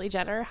teach Kylie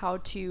Jenner how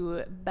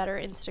to better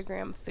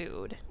Instagram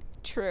food.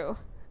 True.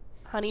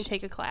 Honey,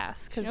 take a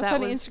class, She because knows that how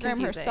to was Instagram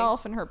confusing.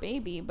 herself and her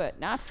baby, but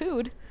not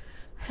food.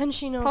 And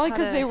she knows Probably how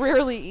because to. they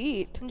rarely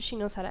eat. And she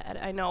knows how to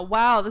edit. I know.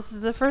 Wow, this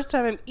is the first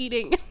time I'm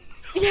eating.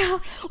 Yeah.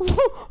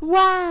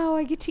 Wow,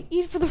 I get to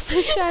eat for the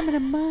first time in a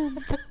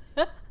month.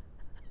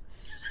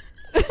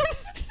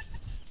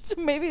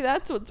 So maybe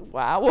that's what's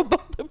wow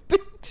about the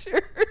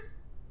picture.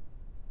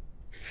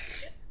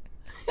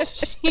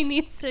 She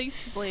needs to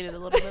explain it a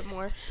little bit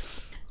more.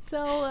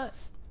 So,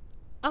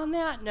 on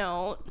that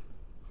note,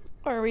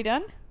 Are we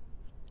done?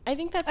 I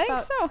think that's I think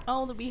about so.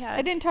 all that we had.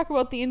 I didn't talk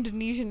about the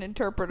Indonesian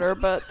interpreter,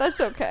 but that's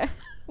okay.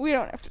 We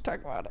don't have to talk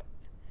about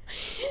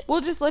it.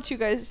 We'll just let you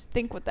guys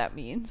think what that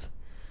means.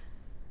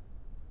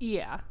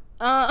 Yeah.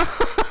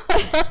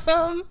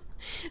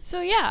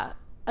 So yeah.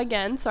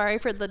 Again, sorry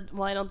for the.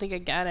 Well, I don't think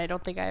again. I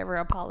don't think I ever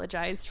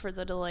apologized for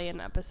the delay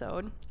in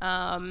episode.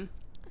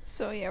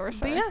 So yeah, we're But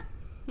sorry. yeah.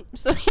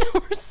 So yeah,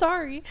 we're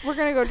sorry. We're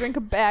gonna go drink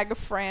a bag of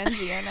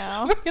Franzia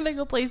now. We're gonna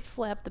go play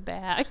slap the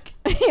bag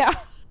Yeah.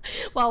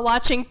 while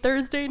watching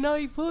Thursday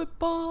Night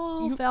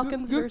Football.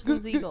 Falcons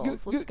versus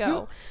Eagles. Let's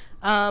go.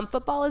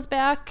 Football is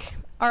back.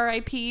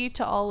 RIP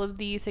to all of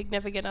the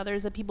significant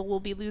others that people will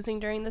be losing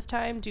during this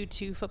time due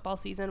to football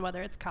season,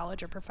 whether it's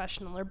college or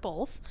professional or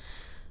both.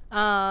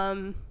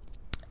 I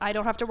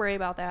don't have to worry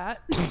about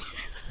that.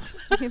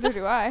 Neither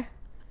do I.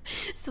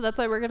 So that's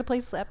why we're gonna play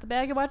slap the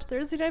bag and watch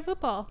Thursday Night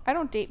Football. I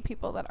don't date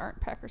people that aren't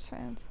Packers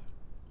fans.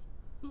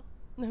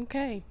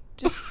 Okay.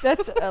 Just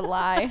that's a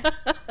lie.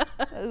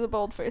 That is a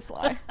bold-faced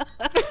lie.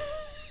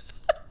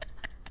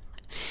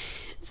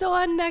 So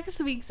on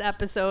next week's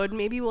episode,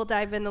 maybe we'll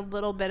dive in a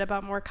little bit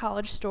about more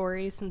college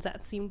stories since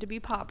that seemed to be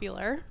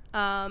popular.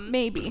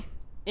 Maybe.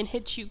 And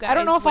hit you guys. I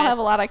don't know if I'll with- have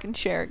a lot I can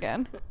share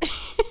again.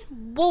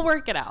 We'll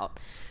work it out.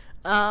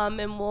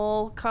 And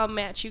we'll come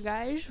at you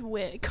guys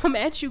with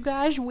Coming at you.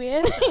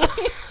 we're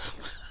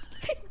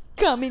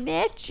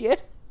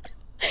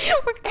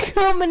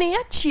coming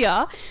at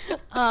you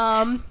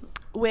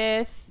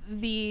with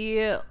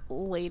the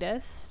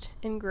latest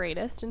and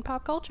greatest in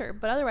pop culture.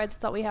 But otherwise,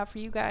 that's all we have for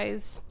you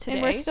guys today.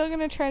 And we're still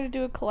gonna try to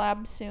do a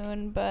collab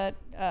soon, but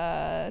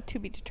to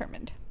be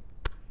determined.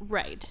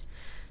 Right.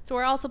 So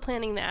we're also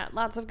planning that.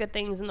 Lots of good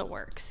things in the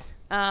works.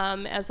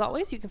 As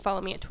always, you can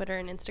follow me at Twitter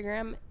and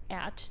Instagram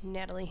at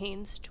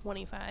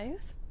NatalieHaynes25.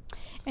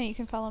 And you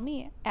can follow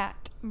me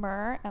at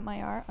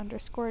MIR_duh,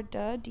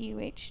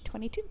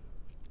 DUH22.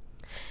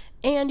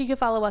 And you can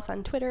follow us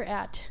on Twitter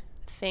at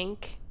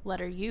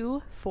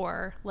think_U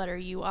for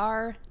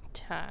UR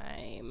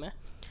time.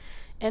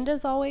 And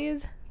as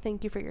always,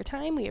 thank you for your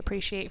time. We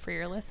appreciate for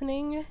your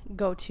listening.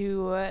 Go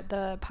to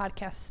the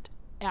podcast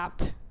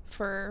app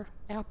for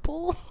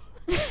Apple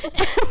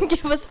and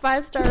give us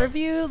 5-star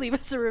review. Leave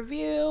us a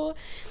review.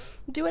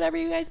 Do whatever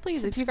you guys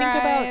please. If you think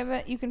about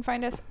Subscribe. You can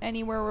find us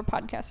anywhere where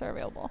podcasts are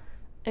available.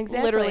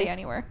 exactly Literally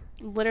anywhere.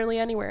 literally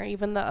anywhere,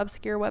 even the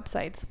obscure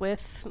websites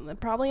with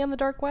probably on the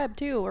dark web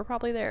too. We're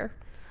probably there.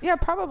 Yeah,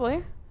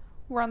 probably.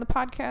 We're on the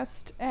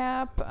podcast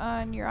app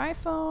on your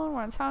iPhone.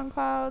 We're on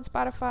SoundCloud,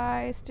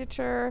 Spotify,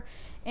 Stitcher,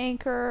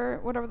 Anchor,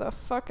 whatever the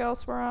fuck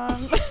else we're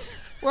on.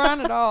 We're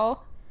on it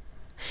all.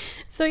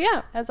 So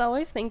yeah, as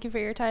always, thank you for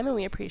your time and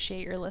we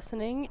appreciate your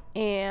listening,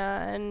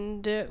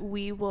 and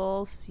we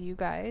will see you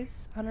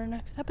guys on our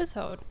next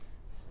episode.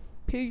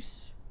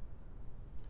 Peace.